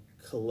the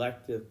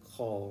collective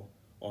call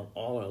on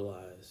all our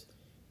lives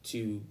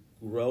to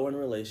grow in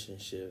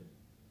relationship,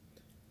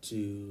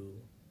 to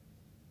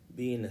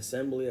be an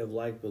assembly of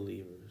like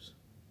believers,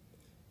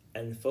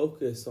 and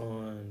focus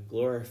on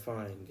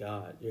glorifying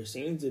God? There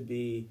seems to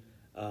be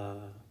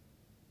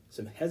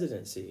some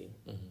hesitancy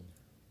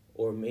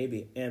or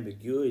maybe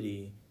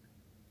ambiguity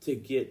to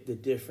get the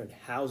different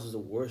houses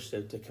of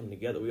worship to come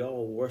together. We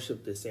all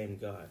worship the same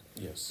God.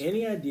 Yes.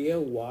 Any idea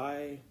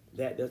why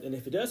that does? And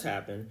if it does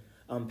happen,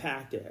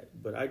 unpack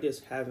that. But I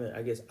guess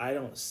I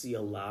don't see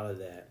a lot of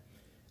that.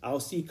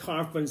 I'll see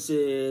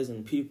conferences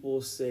and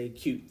people say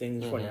cute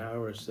things for an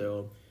hour or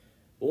so.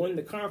 But when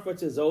the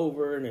conference is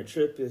over and the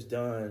trip is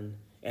done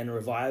and the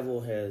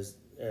revival has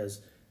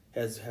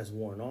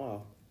worn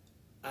off,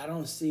 I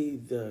don't see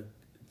the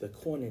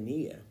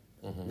koinonia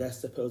that's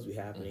supposed to be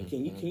happening.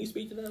 Can you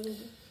speak to that a little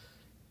bit?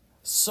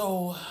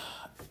 So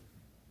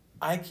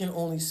I can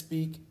only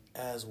speak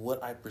as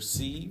what I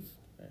perceive.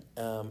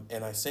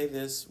 And I say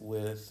this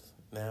with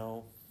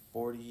now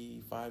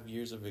 45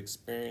 years of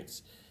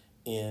experience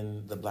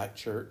in the Black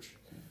church,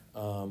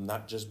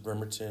 not just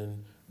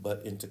Bremerton,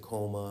 but in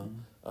Tacoma,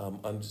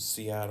 under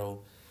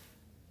Seattle.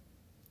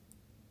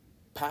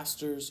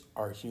 Pastors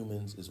are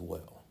humans as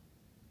well.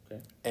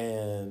 Okay.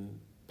 And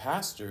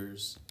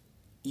pastors,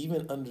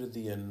 even under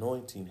the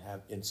anointing,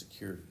 have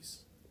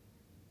insecurities.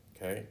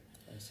 Okay?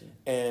 I see.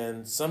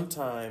 And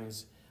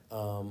sometimes,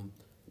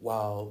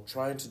 while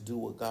trying to do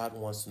what God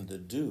wants them to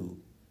do,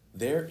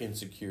 their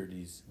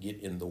insecurities get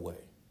in the way.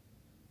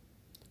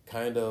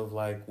 Kind of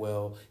like,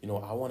 well,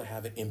 I want to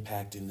have an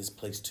impact in this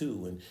place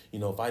too. And,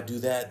 if I do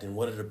that, then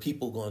what are the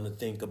people going to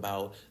think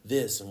about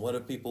this? And what are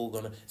people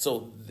going to...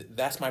 So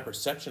that's my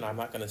perception. I'm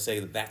not going to say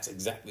that that's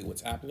exactly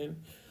what's happening.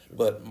 Sure.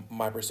 But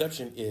my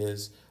perception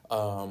is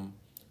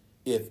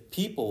if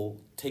people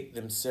take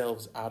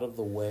themselves out of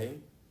the way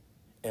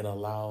and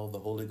allow the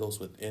Holy Ghost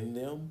within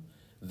them,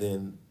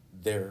 then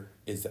there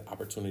is the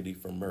opportunity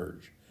for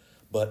merge.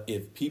 But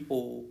if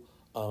people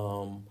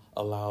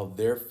allow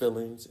their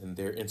feelings and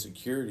their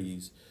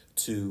insecurities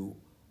to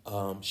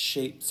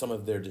shape some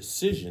of their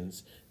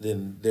decisions,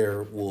 then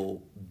there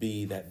will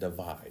be that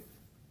divide.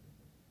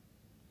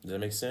 Does that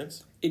make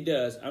sense? It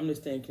does. I'm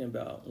just thinking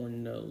about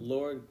when the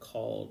Lord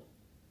called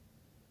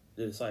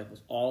the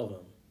disciples, all of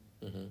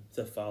them,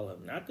 to follow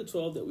him. Not the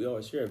 12 that we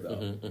always hear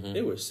about.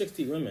 There were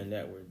 60 women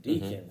that were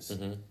deacons,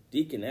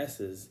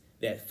 deaconesses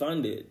that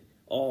funded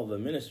all the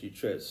ministry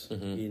trips,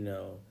 and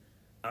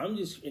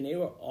they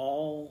were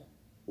all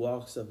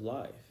walks of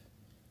life,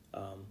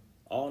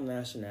 all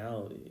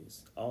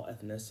nationalities, all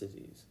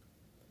ethnicities.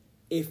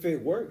 If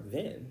it worked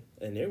then,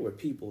 and there were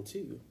people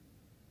too,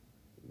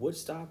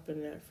 what's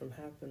stopping that from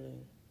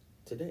happening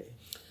today?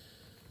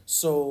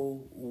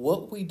 So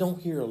what we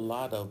don't hear a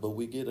lot of, but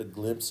we get a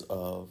glimpse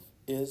of,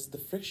 is the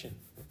friction.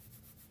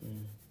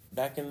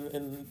 Back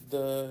with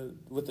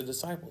the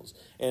disciples.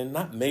 And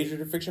not major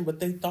the friction, but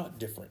they thought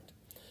different.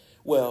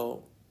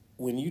 Well,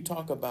 when you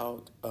talk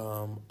about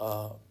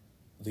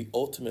the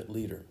ultimate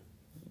leader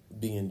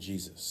being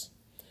Jesus,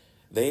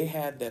 they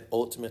had that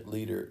ultimate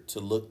leader to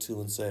look to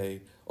and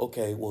say,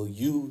 okay, well,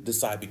 you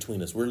decide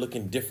between us. We're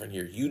looking different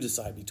here. You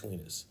decide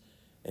between us.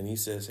 And he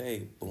says,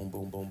 hey, boom,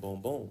 boom, boom,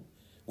 boom, boom,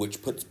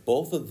 which puts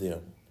both of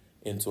them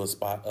into a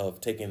spot of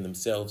taking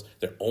themselves,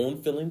 their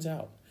own feelings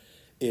out.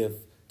 If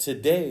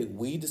today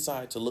we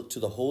decide to look to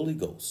the Holy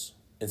Ghost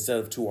instead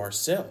of to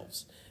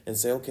ourselves and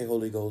say, okay,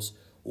 Holy Ghost,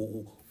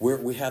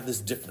 we have this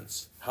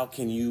difference. How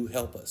can you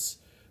help us?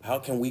 How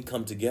can we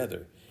come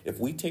together? If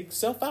we take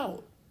self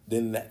out,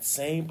 then that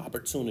same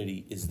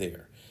opportunity is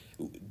there.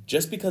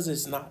 Just because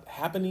it's not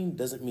happening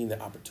doesn't mean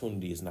the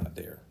opportunity is not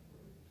there.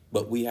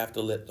 But we have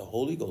to let the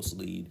Holy Ghost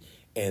lead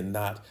and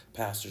not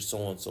Pastor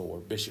so-and-so or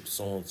Bishop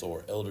so-and-so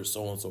or Elder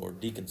so-and-so or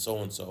Deacon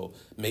so-and-so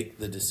make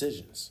the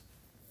decisions.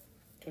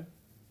 Okay.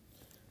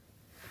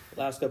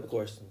 Last couple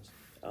questions.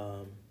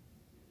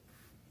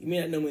 You may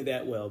not know me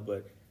that well,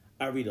 but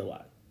I read a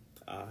lot.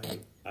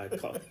 I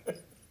call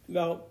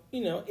about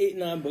 8,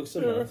 9 books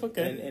a month,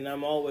 okay. and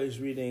I'm always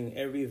reading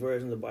every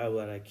version of the Bible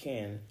that I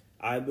can.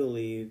 I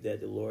believe that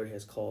the Lord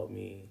has called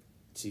me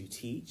to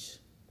teach,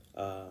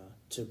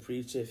 to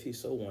preach if He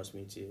so wants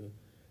me to,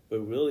 but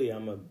really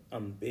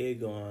I'm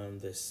big on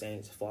the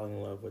saints falling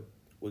in love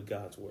with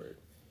God's word.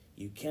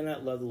 You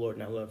cannot love the Lord,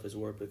 not love His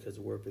word, because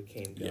the word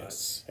became God.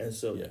 Yes. And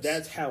so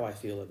that's how I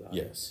feel about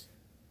it. Yes.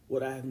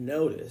 What I've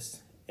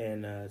noticed,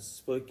 and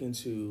spoken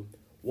to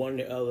one of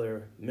the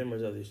other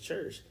members of this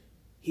church,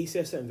 he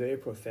said something very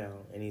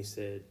profound, and he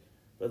said,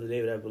 Brother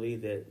David, I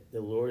believe that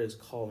the Lord is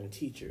calling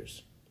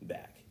teachers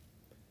back.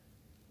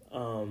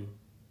 And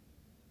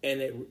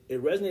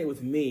it resonated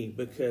with me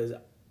because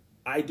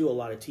I do a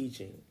lot of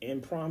teaching,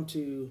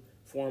 impromptu,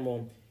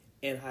 formal,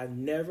 and I've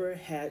never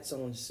had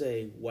someone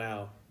say,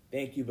 wow,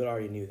 thank you, but I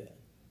already knew that.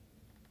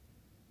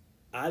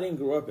 I didn't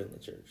grow up in the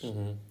church.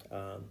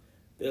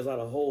 There's a lot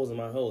of holes in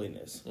my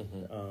holiness.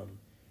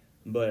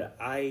 But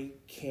I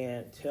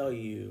can't tell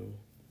you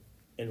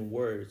in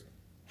words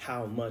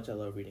how much I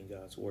love reading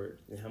God's word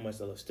and how much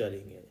I love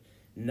studying it.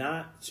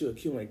 Not to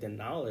accumulate the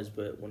knowledge,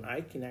 but when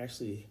I can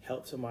actually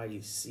help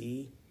somebody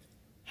see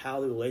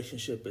how the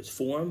relationship is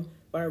formed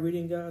by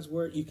reading God's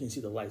word, you can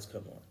see the lights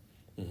come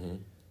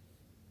on.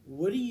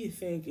 What do you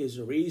think is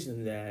the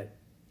reason that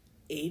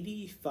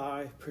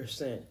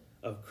 85%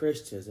 of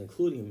Christians,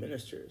 including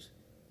ministers,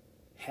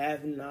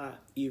 have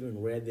not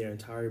even read their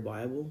entire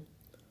Bible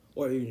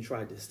or even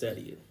tried to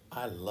study it?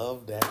 I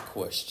love that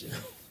question.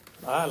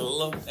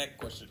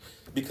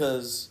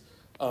 Because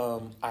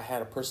I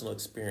had a personal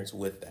experience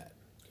with that.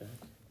 Okay.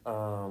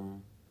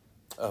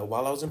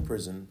 while I was in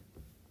prison,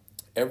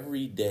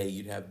 every day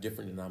you'd have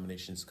different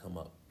denominations come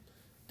up.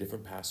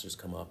 Different pastors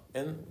come up.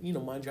 And,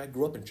 mind you, I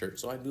grew up in church,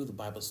 so I knew the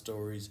Bible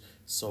stories.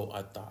 So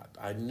I thought,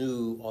 I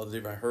knew all the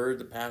different, I heard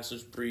the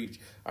pastors preach.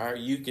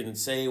 You can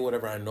say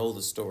whatever, I know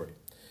the story.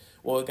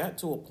 Well, it got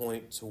to a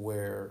point to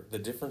where the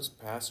different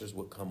pastors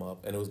would come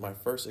up, and it was my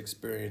first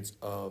experience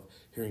of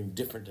hearing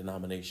different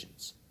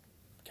denominations,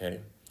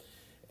 okay?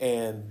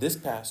 And this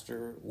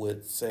pastor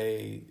would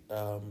say,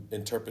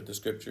 interpret the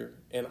scripture,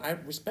 and I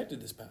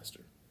respected this pastor.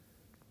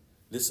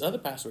 This other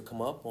pastor would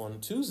come up on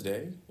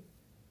Tuesday,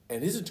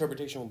 and his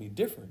interpretation would be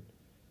different.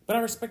 But I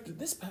respected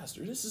this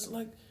pastor. This is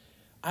like,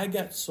 I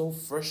got so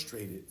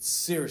frustrated,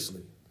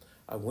 seriously.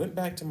 I went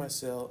back to my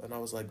cell, and I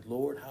was like,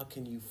 Lord, how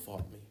can you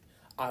fault me?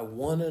 I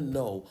want to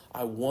know.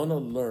 I want to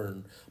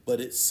learn.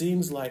 But it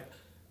seems like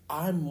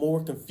I'm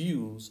more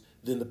confused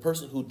than the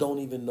person who don't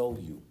even know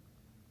you.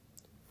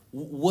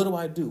 What do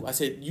I do? I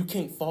said, you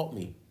can't fault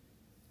me.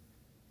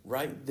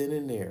 Right then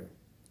and there,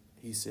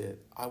 he said,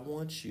 I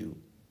want you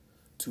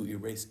to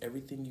erase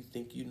everything you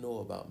think you know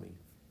about me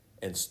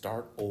and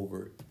start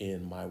over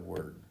in my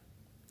word.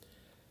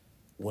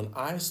 When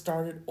I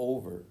started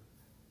over,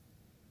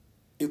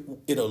 it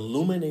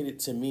illuminated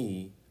to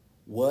me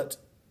what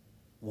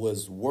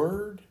was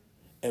word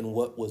and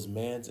what was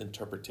man's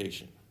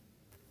interpretation.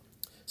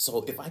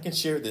 So if I can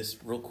share this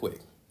real quick.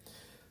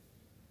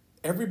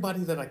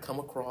 Everybody that I come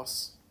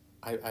across,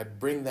 I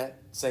bring that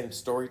same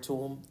story to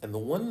them. And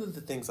one of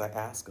the things I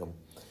ask them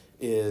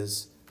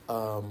is,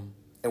 and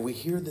we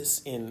hear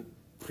this in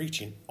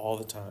preaching all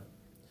the time,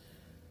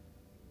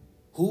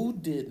 who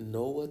did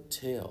Noah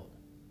tell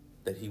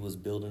that he was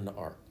building the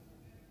ark?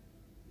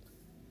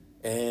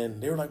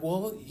 And they were like,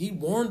 well, he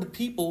warned the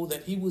people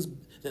that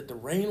that the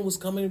rain was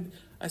coming.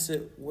 I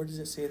said, where does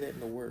it say that in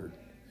the word?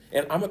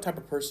 And I'm a type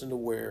of person to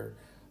where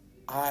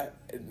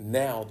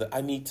now that I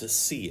need to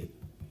see it.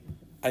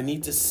 I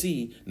need to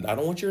see, I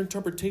don't want your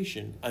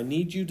interpretation. I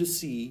need you to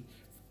see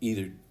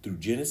either through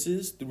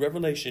Genesis, through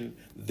Revelation,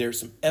 there's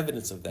some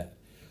evidence of that.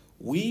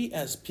 We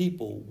as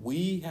people,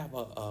 we have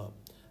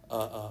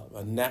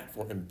a knack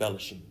for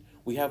embellishing.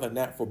 We have a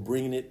knack for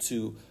bringing it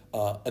to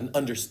an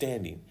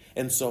understanding.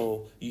 And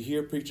so you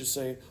hear preachers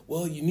say,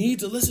 well, you need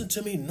to listen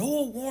to me.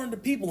 Noah warned the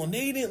people and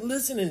they didn't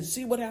listen, and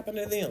see what happened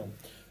to them.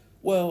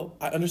 Well,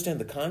 I understand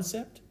the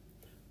concept,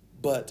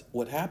 but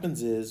what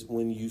happens is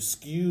when you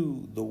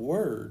skew the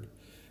word,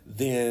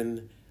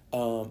 then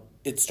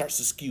it starts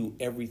to skew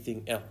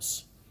everything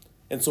else.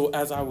 And so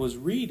as I was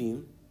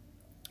reading,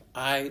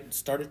 I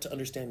started to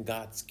understand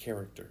God's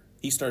character.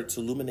 He started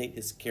to illuminate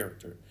his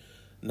character.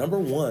 Number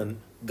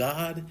one,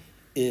 God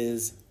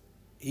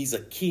he's a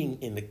king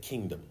in the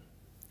kingdom.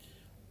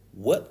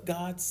 What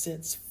God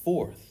sets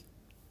forth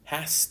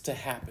has to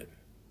happen.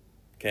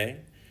 Okay?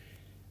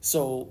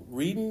 So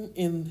reading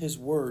in his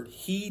word,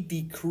 he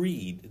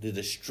decreed the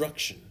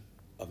destruction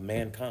of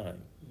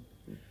mankind.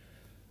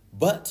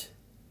 But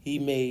he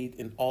made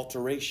an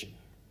alteration.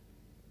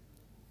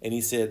 And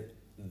he said,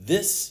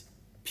 this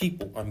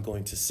people I'm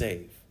going to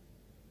save.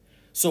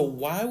 So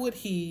why would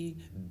he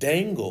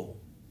dangle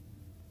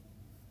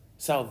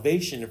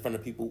salvation in front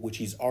of people which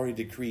he's already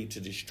decreed to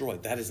destroy?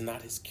 That is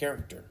not his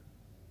character.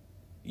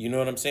 You know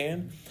what I'm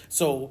saying?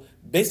 So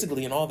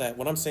basically in all that,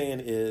 what I'm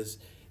saying is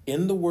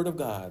in the word of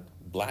God,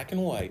 black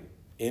and white,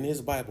 in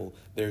his Bible,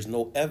 there's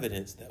no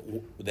evidence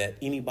that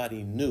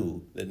anybody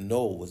knew that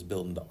Noah was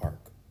building the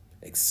ark,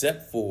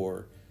 except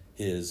for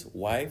his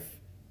wife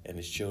and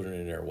his children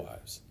and their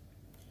wives.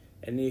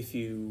 And if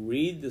you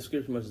read the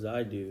scripture much as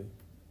I do,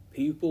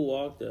 people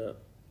walked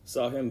up,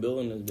 saw him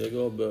building this big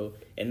old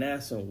boat, and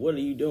asked him, what are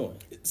you doing?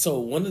 So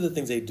one of the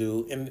things they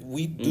do, and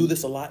we do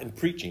this a lot in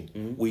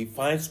preaching, we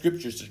find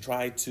scriptures to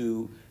try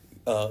to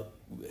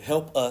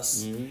help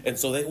us. And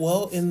so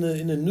in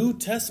the New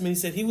Testament, he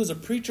said he was a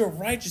preacher of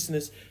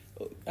righteousness.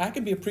 I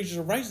can be a preacher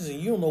of righteousness and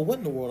you don't know what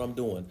in the world I'm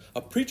doing.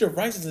 A preacher of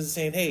righteousness is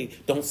saying, hey,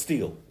 don't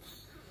steal.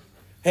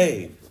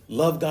 Hey,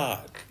 love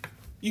God.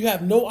 You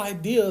have no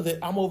idea that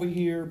I'm over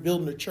here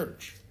building a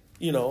church,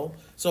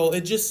 So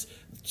it just,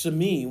 to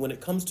me, when it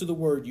comes to the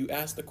word, you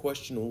ask the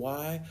question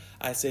why.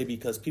 I say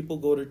because people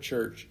go to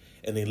church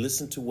and they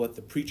listen to what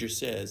the preacher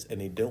says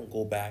and they don't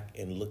go back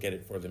and look at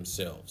it for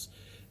themselves.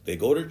 They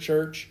go to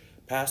church,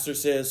 pastor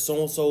says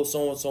so-and-so,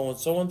 so-and-so, and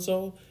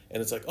so-and-so,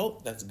 and it's like, oh,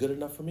 that's good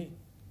enough for me.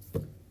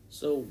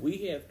 So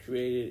we have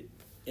created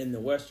in the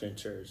Western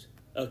church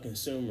a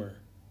consumer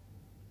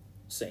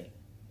saint.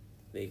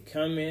 They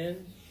come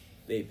in,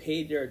 they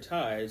pay their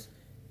tithes,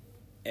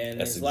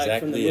 and that's it's like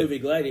from the movie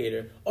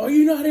Gladiator, are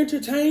you not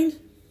entertained?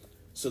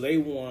 So they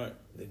want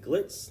the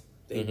glitz,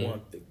 they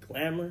want the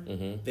glamour,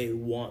 they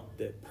want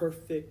the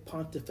perfect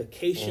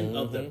pontification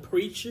of the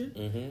preacher,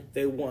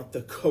 they want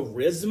the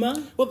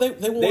charisma, well,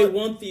 they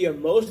want the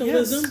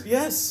emotionalism.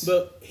 Yes.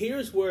 But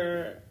here's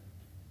where,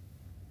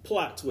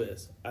 plot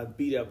twist, I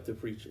beat up the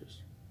preachers.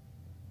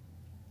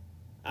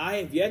 I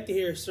have yet to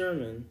hear a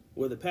sermon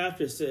where the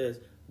pastor says,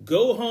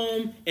 go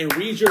home and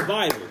read your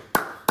Bible.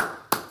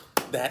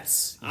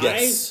 That's,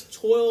 yes. I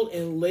toiled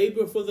and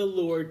labored for the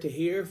Lord to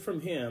hear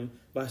from him.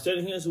 by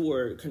studying his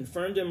word,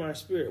 confirmed in my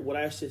spirit what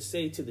I should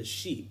say to the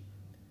sheep.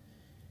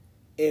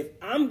 If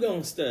I'm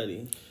going to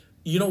study,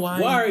 you know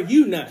why are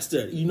you not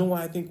studying? You know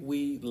why I think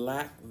we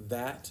lack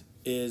that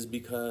is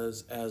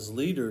because as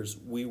leaders,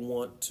 we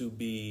want to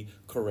be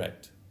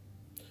correct.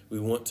 We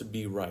want to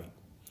be right.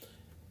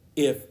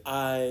 If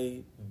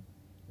I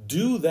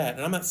do that,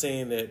 and I'm not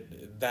saying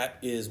that that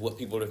is what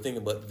people are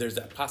thinking, but there's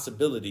that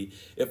possibility.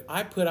 If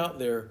I put out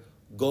there,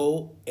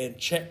 go and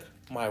check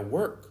my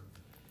work,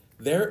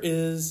 there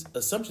is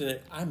assumption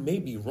that I may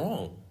be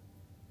wrong.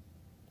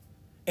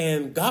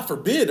 And God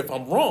forbid if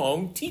I'm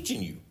wrong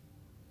teaching you.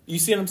 You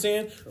see what I'm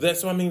saying?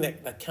 That's what I mean,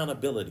 that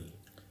accountability.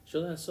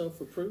 Show that self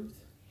for proof.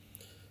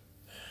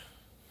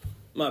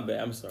 My bad,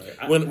 I'm sorry.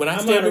 When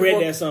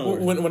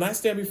I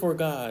stand before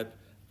God,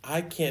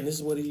 I can't, this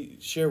is what he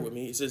shared with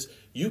me. He says,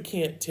 you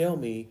can't tell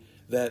me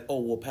that,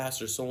 oh, well,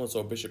 Pastor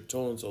so-and-so, Bishop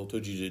so-and-so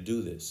told you to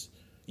do this.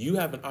 You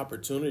have an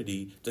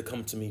opportunity to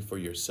come to me for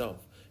yourself.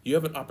 You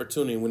have an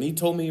opportunity. When he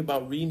told me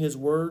about reading his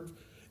word,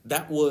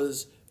 that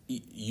was,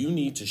 you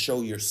need to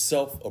show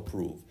yourself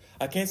approved.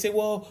 I can't say,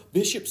 well,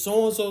 Bishop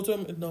so-and-so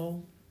told me.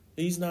 No,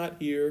 he's not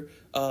here.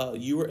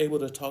 You were able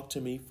to talk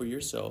to me for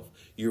yourself.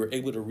 You were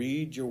able to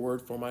read your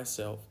word for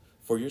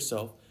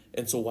yourself.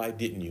 And so why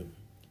didn't you?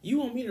 You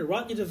want me to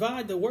rightly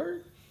divide the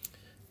word?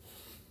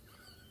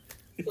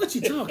 What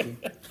you talking?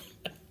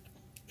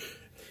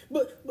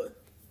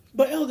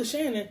 But Elder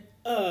Shannon,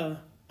 I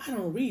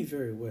don't read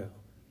very well.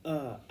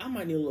 I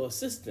might need a little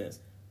assistance.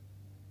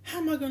 How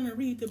am I going to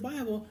read the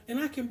Bible and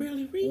I can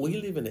barely read?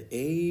 We live in an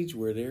age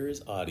where there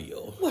is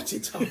audio. What you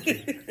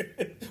talking?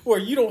 Where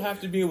you don't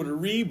have to be able to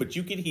read, but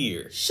you can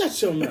hear.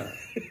 Shut your mouth.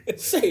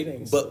 Say it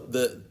ain't so.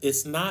 But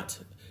it's not.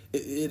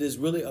 It is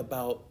really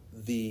about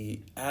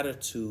the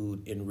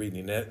attitude in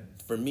reading. That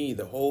for me,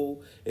 the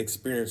whole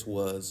experience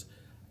was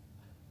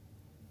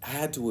I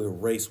had to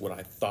erase what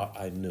I thought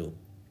I knew.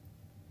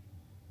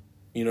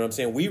 You know what I'm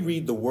saying? We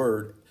read the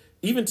word.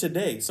 Even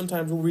today,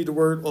 sometimes we'll read the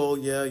word, oh,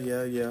 yeah,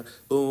 boom,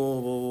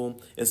 boom, boom.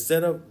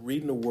 Instead of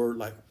reading the word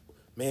like,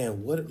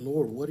 man,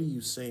 Lord, what are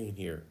you saying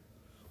here?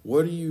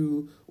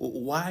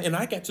 Why? And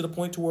I got to the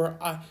point to where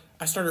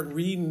I started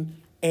reading,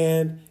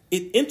 and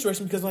it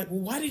interested me because, like,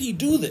 well, why did he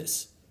do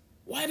this?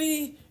 Why did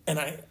he?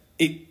 And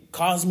it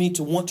caused me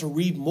to want to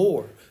read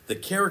more, the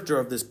character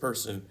of this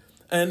person.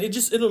 And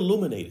it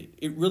illuminated.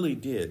 It really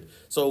did.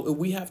 So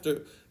we have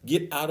to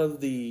get out of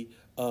the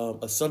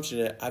assumption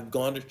that I've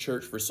gone to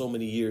church for so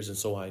many years and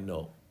so I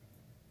know.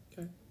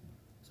 Okay.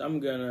 So I'm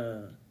going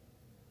to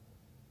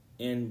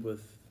end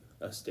with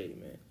a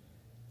statement.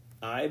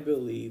 I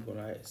believe when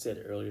I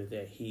said earlier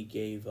that he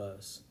gave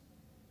us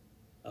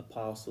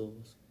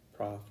apostles,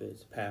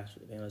 prophets,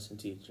 pastors, evangelists, and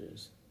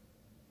teachers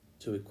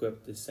to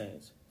equip the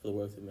saints for the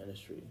work of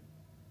ministry.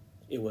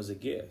 It was a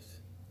gift.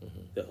 Mm-hmm.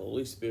 The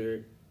Holy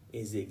Spirit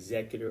is the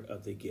executor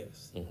of the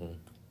gifts. Mm-hmm.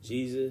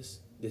 Jesus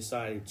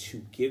decided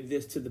to give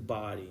this to the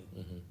body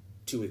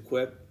to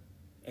equip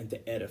and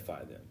to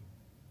edify them.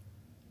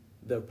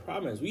 The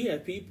problem is we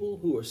have people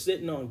who are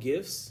sitting on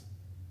gifts,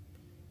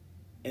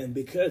 and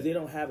because they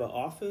don't have an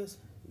office,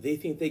 they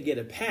think they get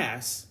a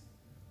pass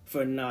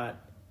for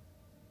not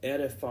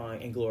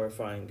edifying and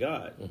glorifying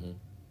God. Mm-hmm.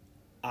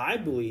 I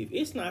believe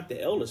it's not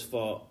the elder's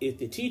fault if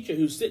the teacher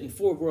who's sitting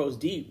 4 rows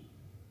deep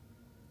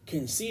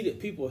can see that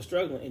people are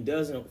struggling and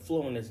doesn't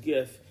flow in his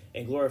gift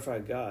and glorify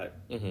God.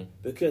 Mm-hmm.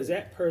 Because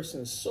that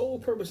person's sole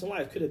purpose in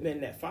life could have been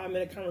that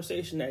 5-minute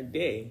conversation that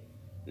day,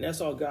 and that's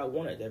all God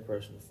wanted that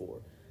person for.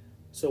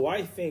 So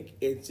I think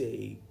it's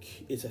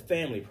a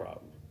family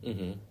problem.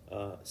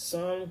 Mm-hmm.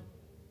 Some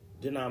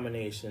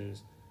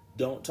denominations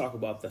don't talk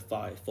about the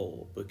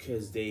fivefold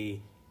because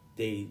they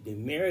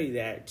marry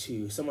that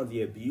to some of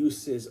the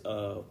abuses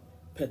of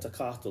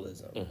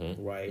Pentecostalism,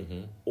 mm-hmm. right?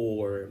 Mm-hmm.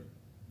 Or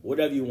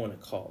whatever you want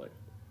to call it.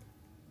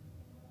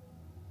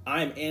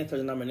 I'm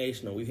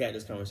anti-denominational. We've had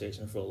this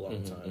conversation for a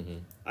long time. Mm-hmm.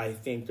 I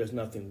think there's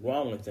nothing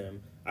wrong with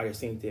them. I just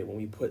think that when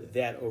we put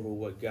that over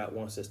what God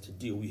wants us to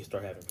do, we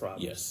start having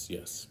problems.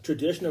 Yes.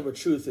 Tradition over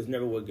truth is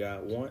never what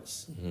God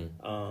wants.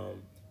 Mm-hmm.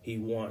 He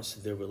wants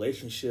the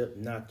relationship,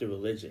 not the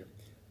religion.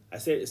 I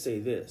say to say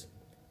this.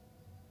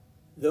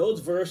 Those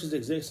verses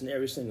exist in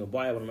every single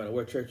Bible, no matter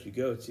what church you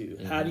go to.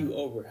 Mm-hmm.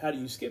 How do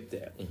you skip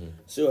that? Mm-hmm.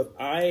 So if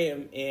I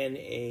am in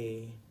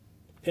a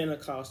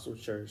Pentecostal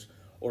church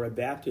or a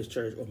Baptist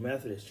church or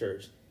Methodist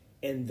church,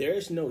 and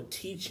there's no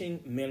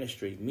teaching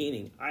ministry,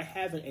 meaning I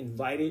haven't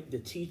invited the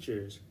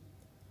teachers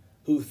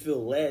who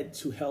feel led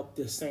to help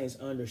the saints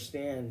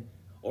understand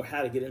or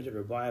how to get into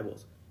their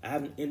Bibles. I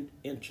haven't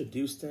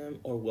introduced them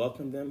or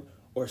welcomed them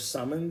or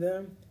summoned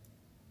them.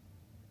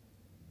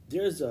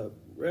 There's a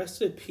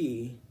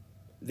recipe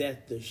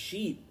that the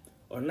sheep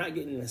are not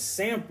getting a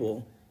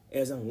sample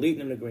as I'm leading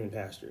them to green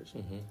pastures.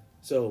 Mm-hmm.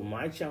 So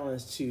my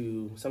challenge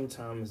to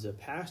sometimes the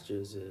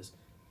pastors is,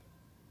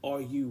 are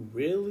you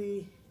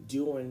really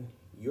doing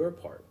your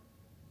part?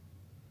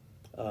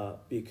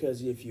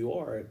 Because if you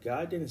are,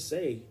 God didn't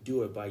say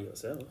do it by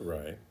yourself.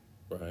 Right.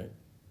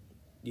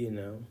 You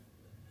know,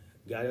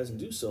 God doesn't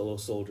do solo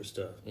soldier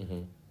stuff.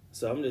 Mm-hmm.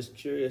 So I'm just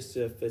curious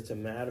if it's a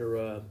matter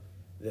of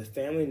the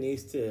family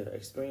needs to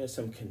experience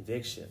some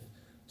conviction.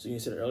 So you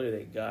said earlier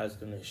that God's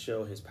going to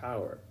show his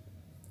power.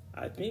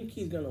 I think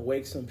he's going to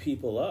wake some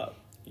people up.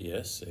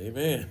 Yes,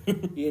 amen.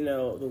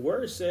 The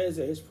word says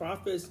that his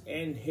prophets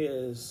and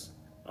his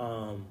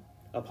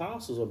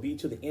apostles will be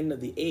to the end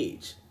of the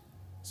age.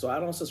 So I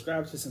don't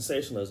subscribe to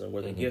sensationalism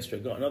where the gifts are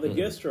gone. No, the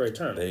gifts are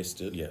eternal. They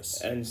still,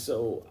 yes. And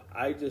so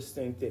I just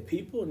think that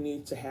people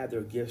need to have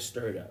their gifts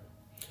stirred up.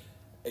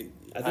 I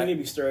think they need to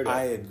be stirred up.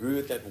 I agree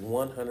with that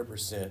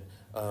 100%.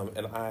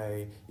 And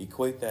I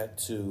equate that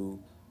to,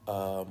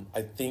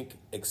 I think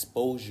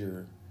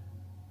exposure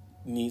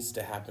needs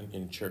to happen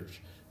in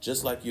church.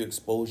 Just like you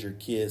expose your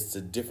kids to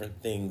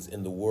different things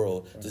in the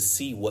world to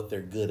see what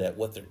they're good at,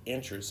 what their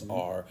interests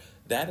are,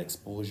 that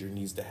exposure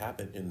needs to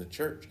happen in the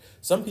church.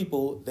 Some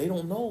people, they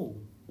don't know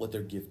what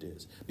their gift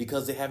is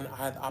because they haven't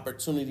had the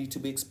opportunity to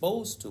be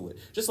exposed to it.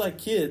 Just like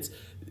kids,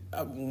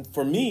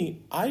 for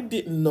me, I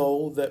didn't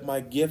know that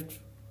my gift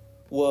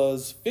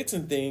was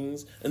fixing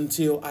things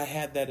until I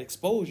had that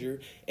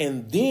exposure.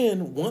 And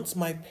then once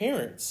my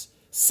parents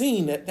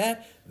seen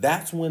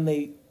that's when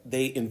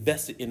they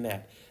invested in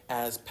that.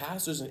 As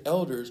pastors and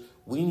elders,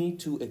 we need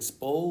to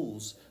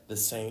expose the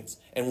saints.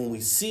 And when we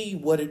see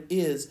what it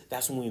is,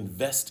 that's when we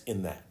invest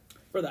in that.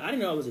 Brother, I didn't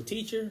know I was a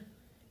teacher.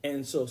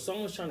 And so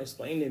someone's trying to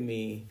explain to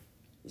me,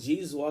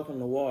 Jesus walking on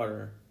the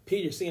water,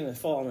 Peter seeing it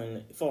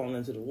falling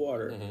into the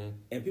water.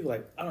 And people are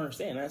like, I don't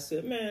understand. And I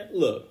said, man,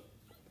 look,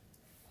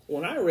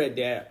 when I read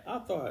that, I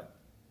thought,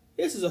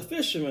 this is a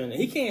fisherman and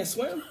he can't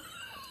swim.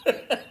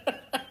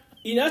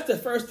 That's the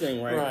first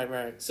thing, right?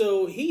 Right.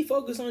 So he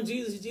focused on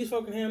Jesus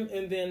focused on him,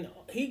 and then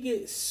he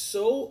gets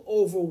so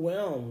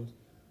overwhelmed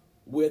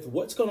with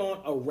what's going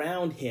on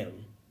around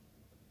him.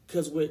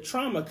 Because with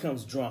trauma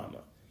comes drama.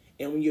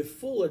 And when you're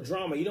full of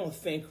drama, you don't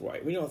think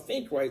right. When you don't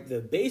think right,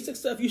 the basic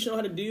stuff you should know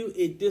how to do,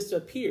 it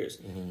disappears.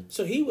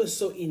 So he was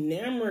so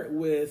enamored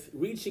with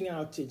reaching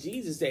out to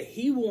Jesus that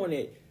he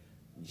wanted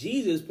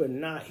Jesus, but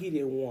he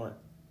didn't want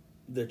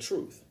the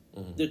truth.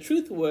 The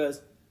truth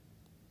was,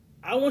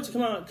 I want you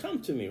to come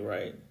to me,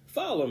 right?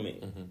 Follow me.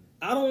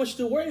 I don't want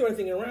you to worry about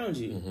anything around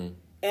you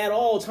at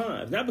all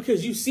times. Not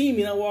because you see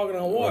me not walking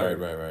on water.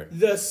 Right.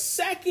 The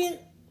second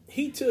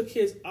he took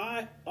his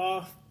eye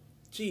off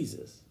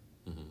Jesus,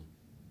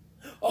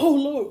 oh,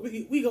 Lord,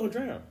 we going to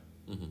drown.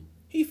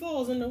 He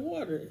falls in the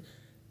water.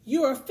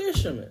 You're a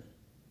fisherman.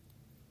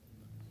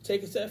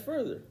 Take a step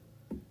further.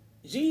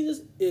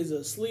 Jesus is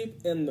asleep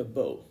in the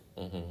boat.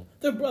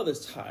 The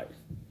brother's tired.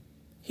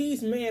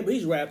 He's mad, but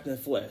he's wrapped in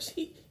flesh.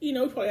 He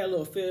probably had a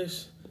little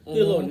fish, did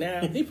a little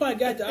nap. He probably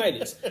got the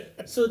itis.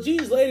 So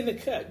Jesus laid in the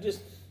cut.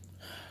 Just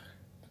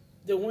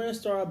the wind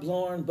started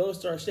blowing, boat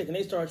started shaking,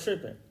 they started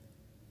tripping.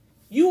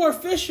 You are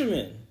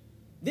fishermen.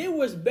 There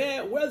was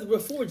bad weather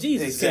before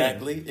Jesus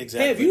came.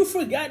 Exactly. Have you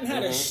forgotten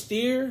how to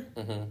steer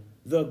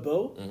the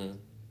boat?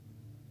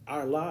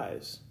 Our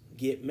lives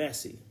get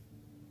messy.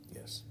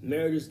 Yes.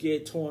 Marriages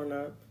get torn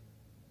up.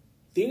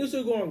 Things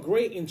are going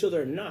great until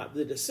they're not.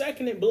 But the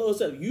second it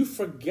blows up, you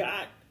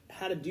forgot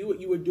how to do what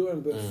you were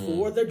doing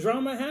before the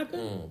drama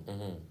happened.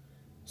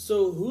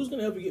 So who's going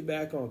to help you get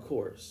back on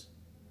course?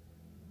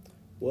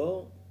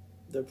 Well,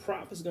 the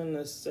prophet's going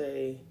to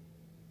say,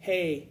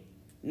 hey,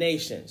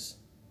 nations,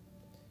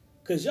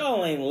 because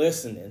y'all ain't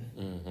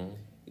listening.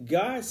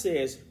 God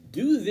says,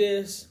 do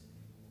this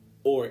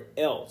or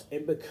else.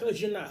 And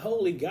because you're not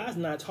holy, God's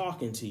not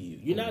talking to you.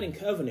 You're not in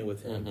covenant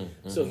with him.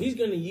 So he's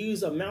going to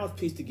use a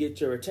mouthpiece to get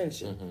your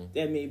attention.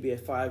 That may be a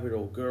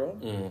 5-year-old girl.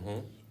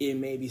 It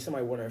may be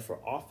somebody running for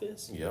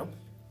office. Yep.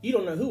 You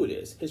don't know who it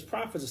is. His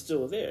prophets are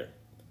still there.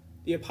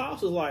 The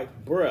apostles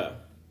like, bruh,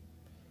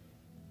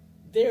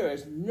 there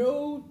is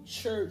no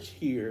church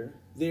here.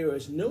 There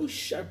is no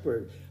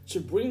shepherd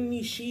to bring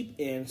these sheep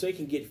in so they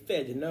can get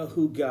fed to know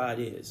who God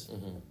is.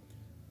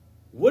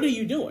 What are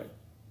you doing?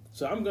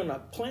 So I'm going to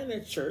plant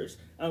a church.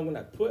 I'm going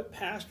to put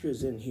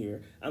pastors in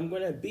here. I'm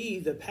going to be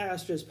the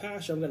pastor's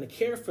pastor. I'm going to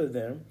care for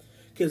them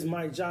because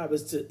my job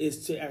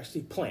is to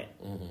actually plant.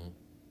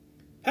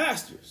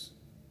 Pastors,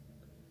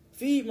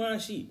 feed my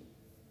sheep.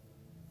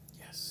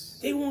 Yes.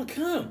 They won't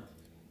come.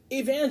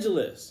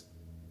 Evangelists,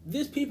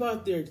 there's people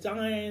out there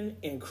dying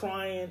and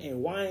crying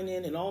and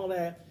whining and all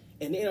that,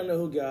 and they don't know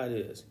who God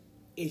is.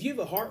 If you have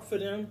a heart for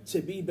them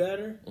to be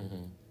better,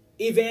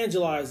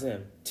 evangelize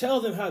them. Tell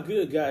them how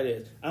good God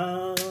is.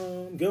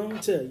 I'm going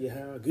to tell you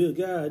how good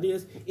God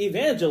is.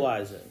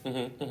 Evangelize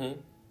them.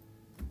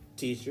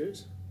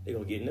 Teachers, they're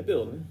going to get in the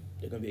building.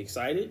 They're going to be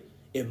excited,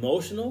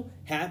 emotional,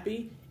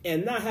 happy,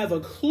 and not have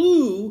a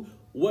clue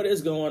what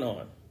is going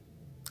on.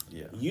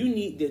 Yeah. You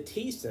need to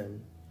teach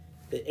them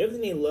that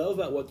everything they love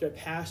about what their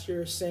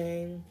pastor is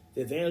saying,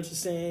 the evangelist is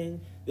saying,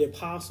 the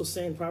apostle is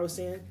saying, the prophet is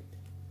saying,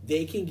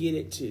 they can get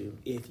it too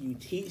if you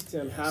teach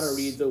them how to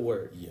read the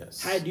word.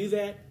 Yes. How to do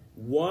that?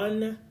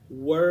 One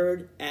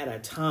word at a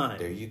time.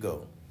 There you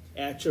go.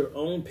 At your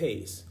own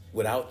pace.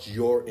 Without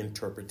your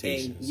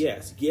interpretations. And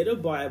yes, get a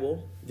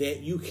Bible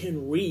that you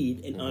can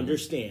read and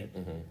understand.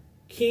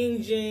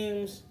 King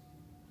James,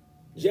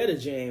 Jetta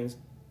James,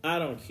 I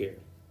don't care.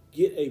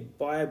 get a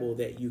Bible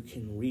that you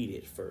can read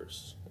it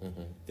first.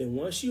 Then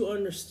once you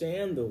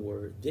understand the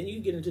word, then you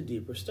get into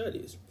deeper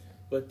studies.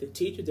 But the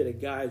teacher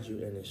that guides you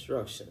in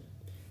instruction.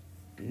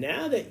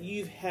 Now that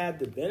you've had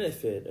the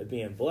benefit of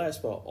being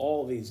blessed by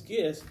all these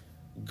gifts,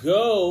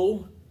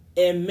 go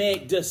and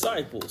make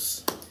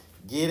disciples.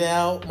 Get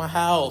out my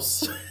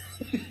house.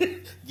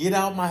 Get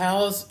out my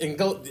house and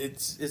go.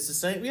 It's the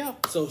same. Yeah.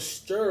 So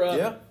stir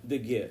up the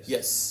gifts.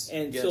 Yes.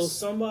 And so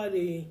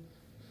somebody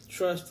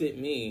trusted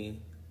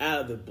me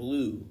out of the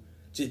blue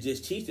to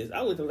just teach this.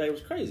 I looked at it like it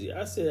was crazy.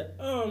 I said,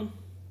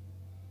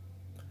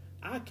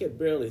 I could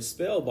barely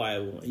spell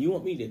Bible. And you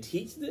want me to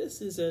teach this?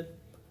 He said,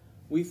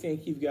 we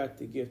think you've got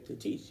the gift to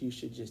teach. You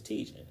should just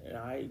teach it. And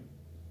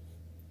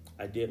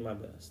I did my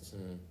best.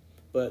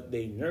 But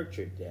they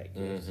nurtured that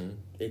gift.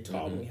 They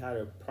taught me how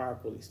to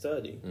properly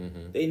study.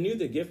 They knew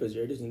the gift was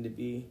there. It just needed to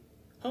be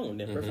honed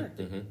and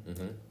perfected.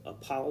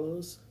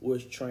 Apollos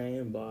was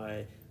trained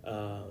by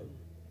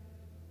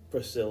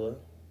Priscilla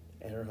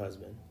and her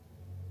husband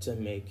to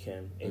make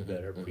him a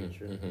better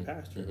preacher and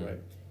pastor, right?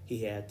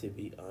 He had to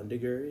be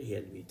undergirded. He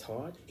had to be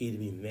taught. He had to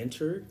be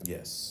mentored.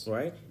 Yes.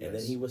 Right? And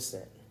then he was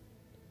sent.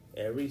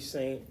 Every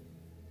saint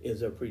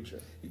is a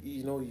preacher.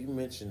 You know, you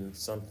mentioned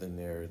something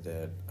there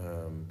that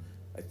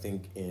I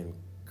think in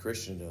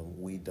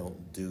Christendom we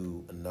don't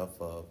do enough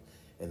of,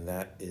 and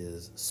that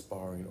is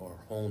sparring or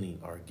honing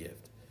our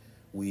gift.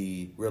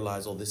 We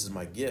realize, oh, this is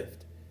my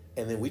gift,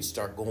 and then we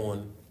start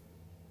going,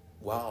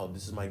 wow,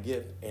 this is my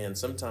gift. And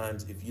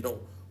sometimes if you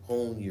don't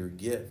hone your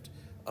gift,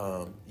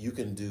 you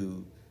can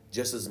do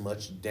just as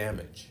much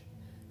damage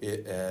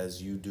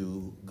as you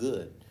do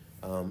good.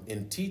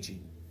 In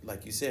teaching,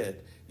 like you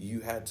said, you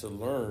had to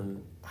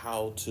learn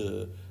how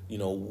to,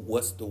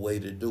 what's the way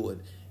to do it.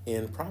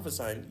 In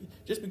prophesying,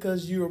 just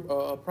because you're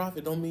a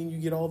prophet don't mean you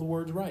get all the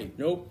words right.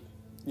 Nope.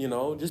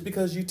 Just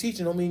because you teach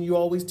it don't mean you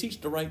always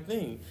teach the right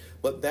thing.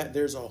 But that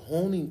there's a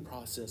honing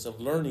process of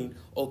learning,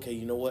 okay,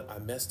 you know what, I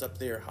messed up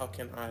there. How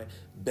can I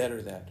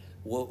better that?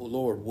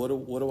 Lord, what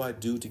do I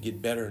do to get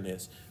better in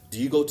this? Do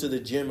you go to the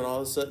gym and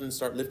all of a sudden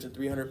start lifting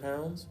 300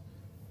 pounds?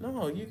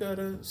 No, you got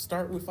to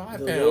start with 5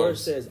 pounds. The Lord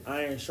says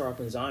iron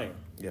sharpens iron.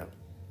 Yeah.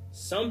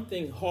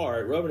 Something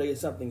hard, rubber that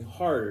gets something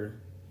harder,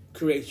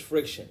 creates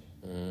friction.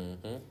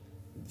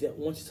 That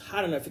once it's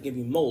hot enough, it can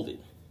be molded.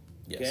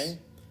 Yes. Okay?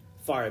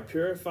 Fire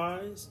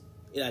purifies,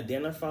 it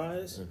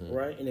identifies,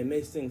 right? And it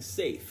makes things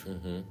safe.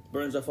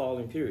 Burns off all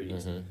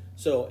impurities.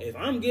 So if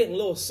I'm getting a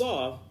little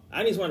soft,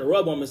 I need someone to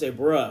rub on me and say,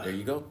 bruh. There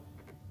you go.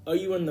 Are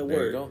you in the There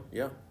Word? You go.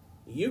 Yeah.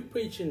 You're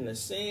preaching the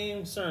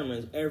same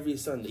sermons every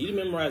Sunday. You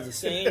memorize the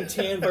same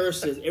 10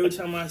 verses every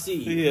time I see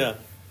you. Yeah.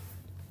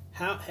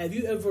 Have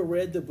you ever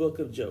read the book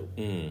of Job?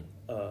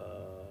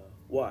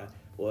 Why?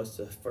 Well, it's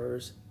the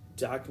first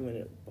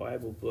documented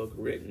Bible book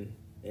written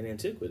in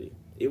antiquity.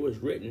 It was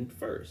written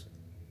first.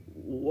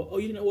 Oh,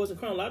 you know it wasn't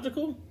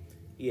chronological?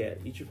 Yeah,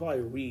 you should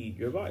probably read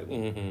your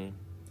Bible.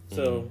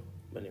 So,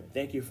 but anyway,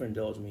 thank you for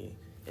indulging me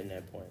in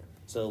that point.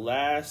 So,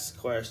 last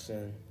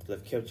question, because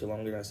I've kept you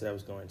longer than I said I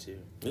was going to.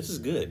 This is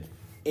good.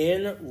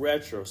 In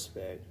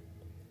retrospect,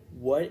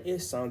 what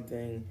is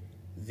something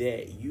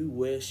that you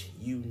wish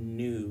you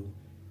knew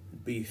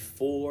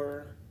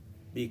before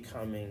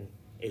becoming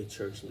a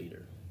church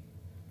leader?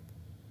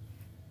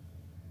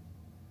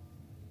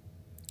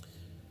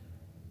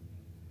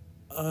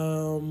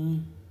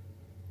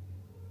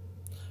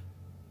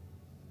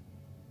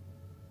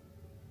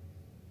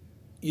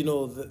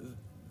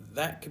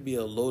 That could be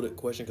a loaded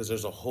question because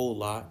there's a whole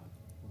lot.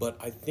 But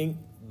I think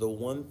the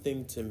one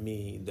thing to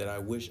me that I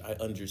wish I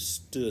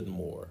understood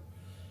more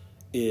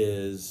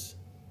is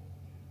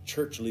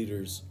church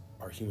leaders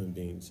are human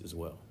beings as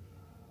well.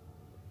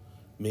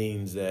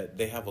 Means that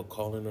they have a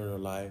calling in their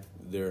life,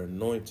 they're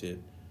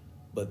anointed,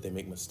 but they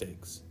make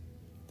mistakes.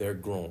 They're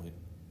growing,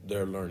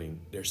 they're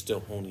learning, they're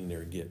still honing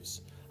their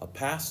gifts. A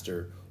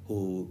pastor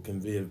who can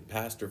be a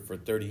pastor for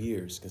 30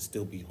 years can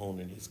still be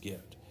honing his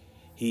gift.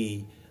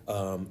 He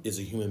is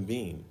a human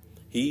being.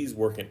 He's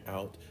working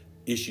out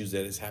issues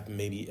that has happened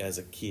maybe as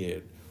a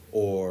kid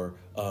or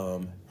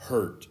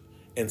hurt.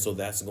 And so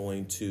that's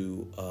going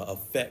to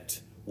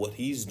affect what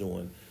he's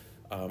doing.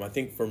 I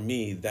think for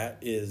me, that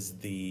is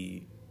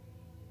the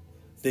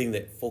thing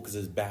that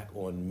focuses back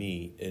on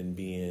me in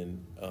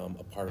being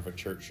a part of a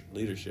church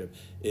leadership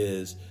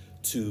is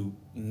to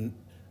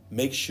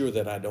make sure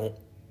that I don't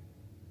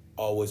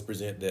always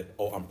present that,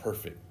 oh, I'm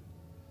perfect.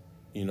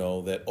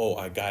 That, oh,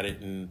 I got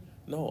it. And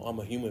no, I'm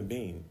a human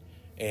being.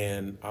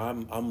 And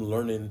I'm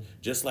learning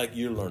just like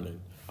you're learning.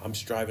 I'm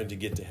striving to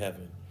get to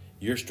heaven.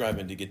 You're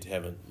striving to get to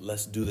heaven.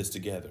 Let's do this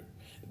together.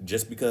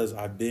 Just because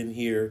I've been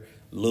here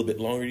a little bit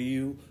longer than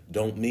you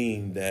don't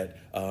mean that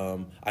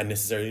I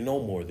necessarily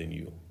know more than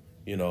you.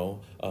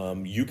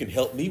 You can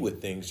help me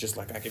with things just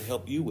like I can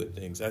help you with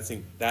things. I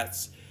think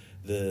that's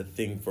the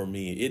thing for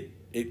me.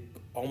 It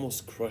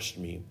almost crushed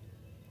me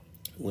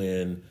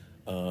when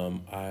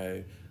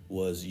I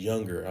was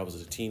younger. I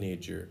was a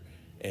teenager.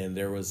 And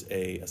there was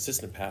a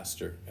assistant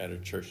pastor at a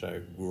church I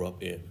grew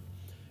up in.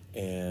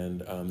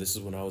 And this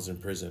is when I was in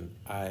prison.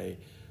 I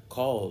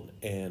called,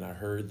 and I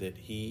heard that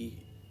he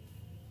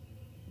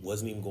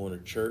wasn't even going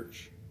to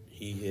church.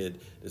 He had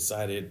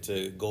decided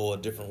to go a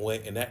different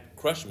way, and that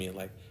crushed me.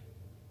 Like,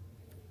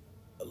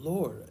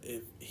 Lord,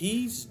 if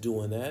he's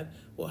doing that,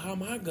 well, how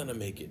am I going to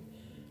make it?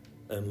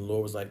 And the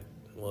Lord was like,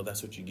 well,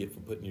 that's what you get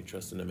for putting your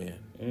trust in a man.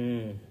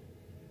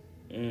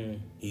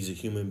 He's a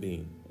human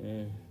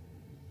being.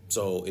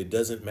 So it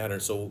doesn't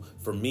matter. So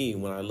for me,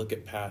 when I look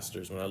at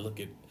pastors, when I look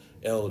at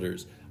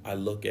elders, I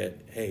look at,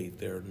 hey,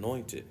 they're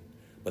anointed,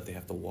 but they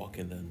have to walk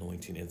in the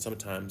anointing. And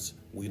sometimes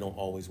we don't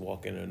always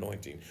walk in the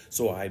anointing.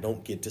 So I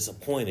don't get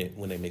disappointed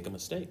when they make a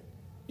mistake.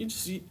 You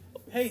just see,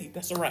 hey,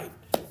 that's all right.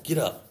 Get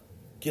up.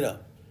 Get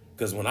up.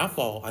 Because when I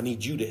fall, I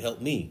need you to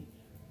help me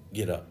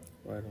get up.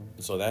 Right on.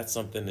 So that's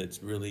something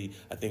that's really,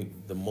 I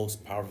think, the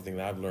most powerful thing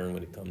that I've learned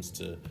when it comes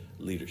to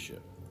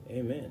leadership.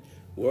 Amen.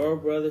 Well,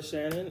 Brother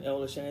Shannon,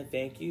 Elder Shannon,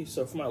 thank you.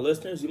 So for my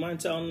listeners, you mind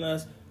telling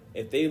us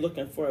if they're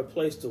looking for a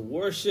place to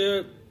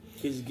worship,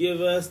 could you give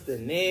us the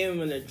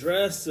name and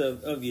address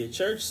of your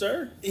church,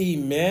 sir?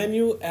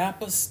 Emmanuel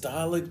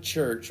Apostolic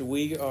Church.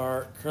 We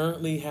are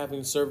currently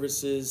having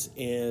services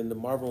in the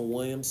Marvin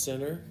Williams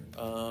Center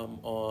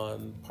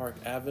on Park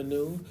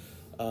Avenue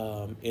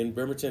in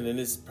Bremerton, and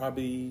it's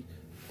probably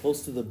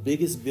close to the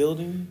biggest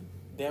building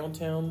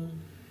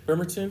downtown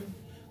Bremerton.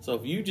 So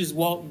if you just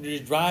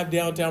drive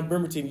downtown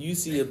Bremerton, you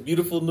see a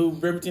beautiful new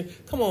Bremerton,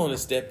 come on and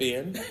step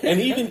in. And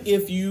even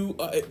if you,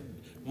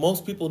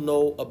 most people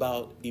know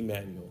about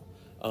Emmanuel.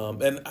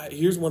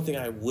 Here's one thing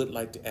I would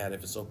like to add,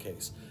 if it's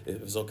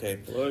okay.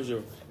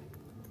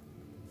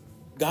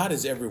 God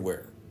is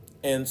everywhere.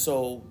 And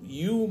so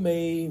you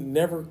may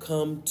never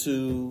come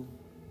to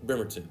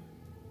Bremerton.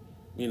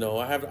 You know,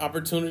 I have an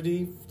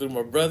opportunity through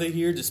my brother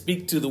here to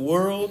speak to the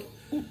world.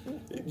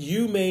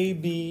 You may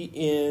be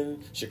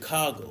in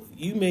Chicago.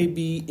 You may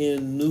be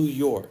in New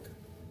York.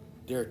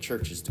 There are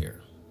churches there.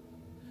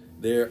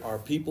 There are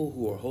people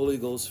who are Holy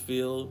Ghost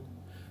filled.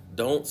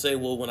 Don't say,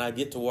 well, when I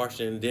get to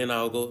Washington, then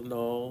I'll go.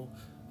 No.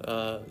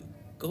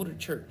 Go to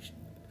church.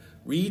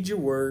 Read your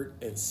word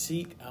and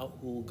seek out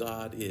who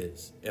God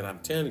is. And I'm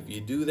telling you, if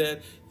you do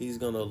that, he's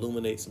going to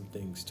illuminate some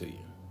things to you.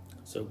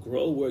 So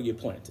grow where you're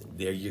planted.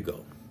 There you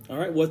go. All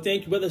right. Well,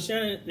 thank you, Brother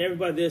Shannon. And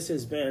everybody, this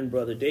has been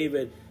Brother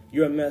David.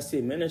 You're a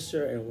messy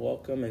minister, and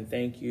welcome, and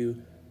thank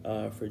you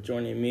for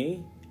joining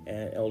me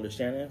and Elder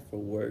Shannon for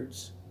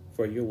Words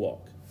for Your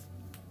Walk.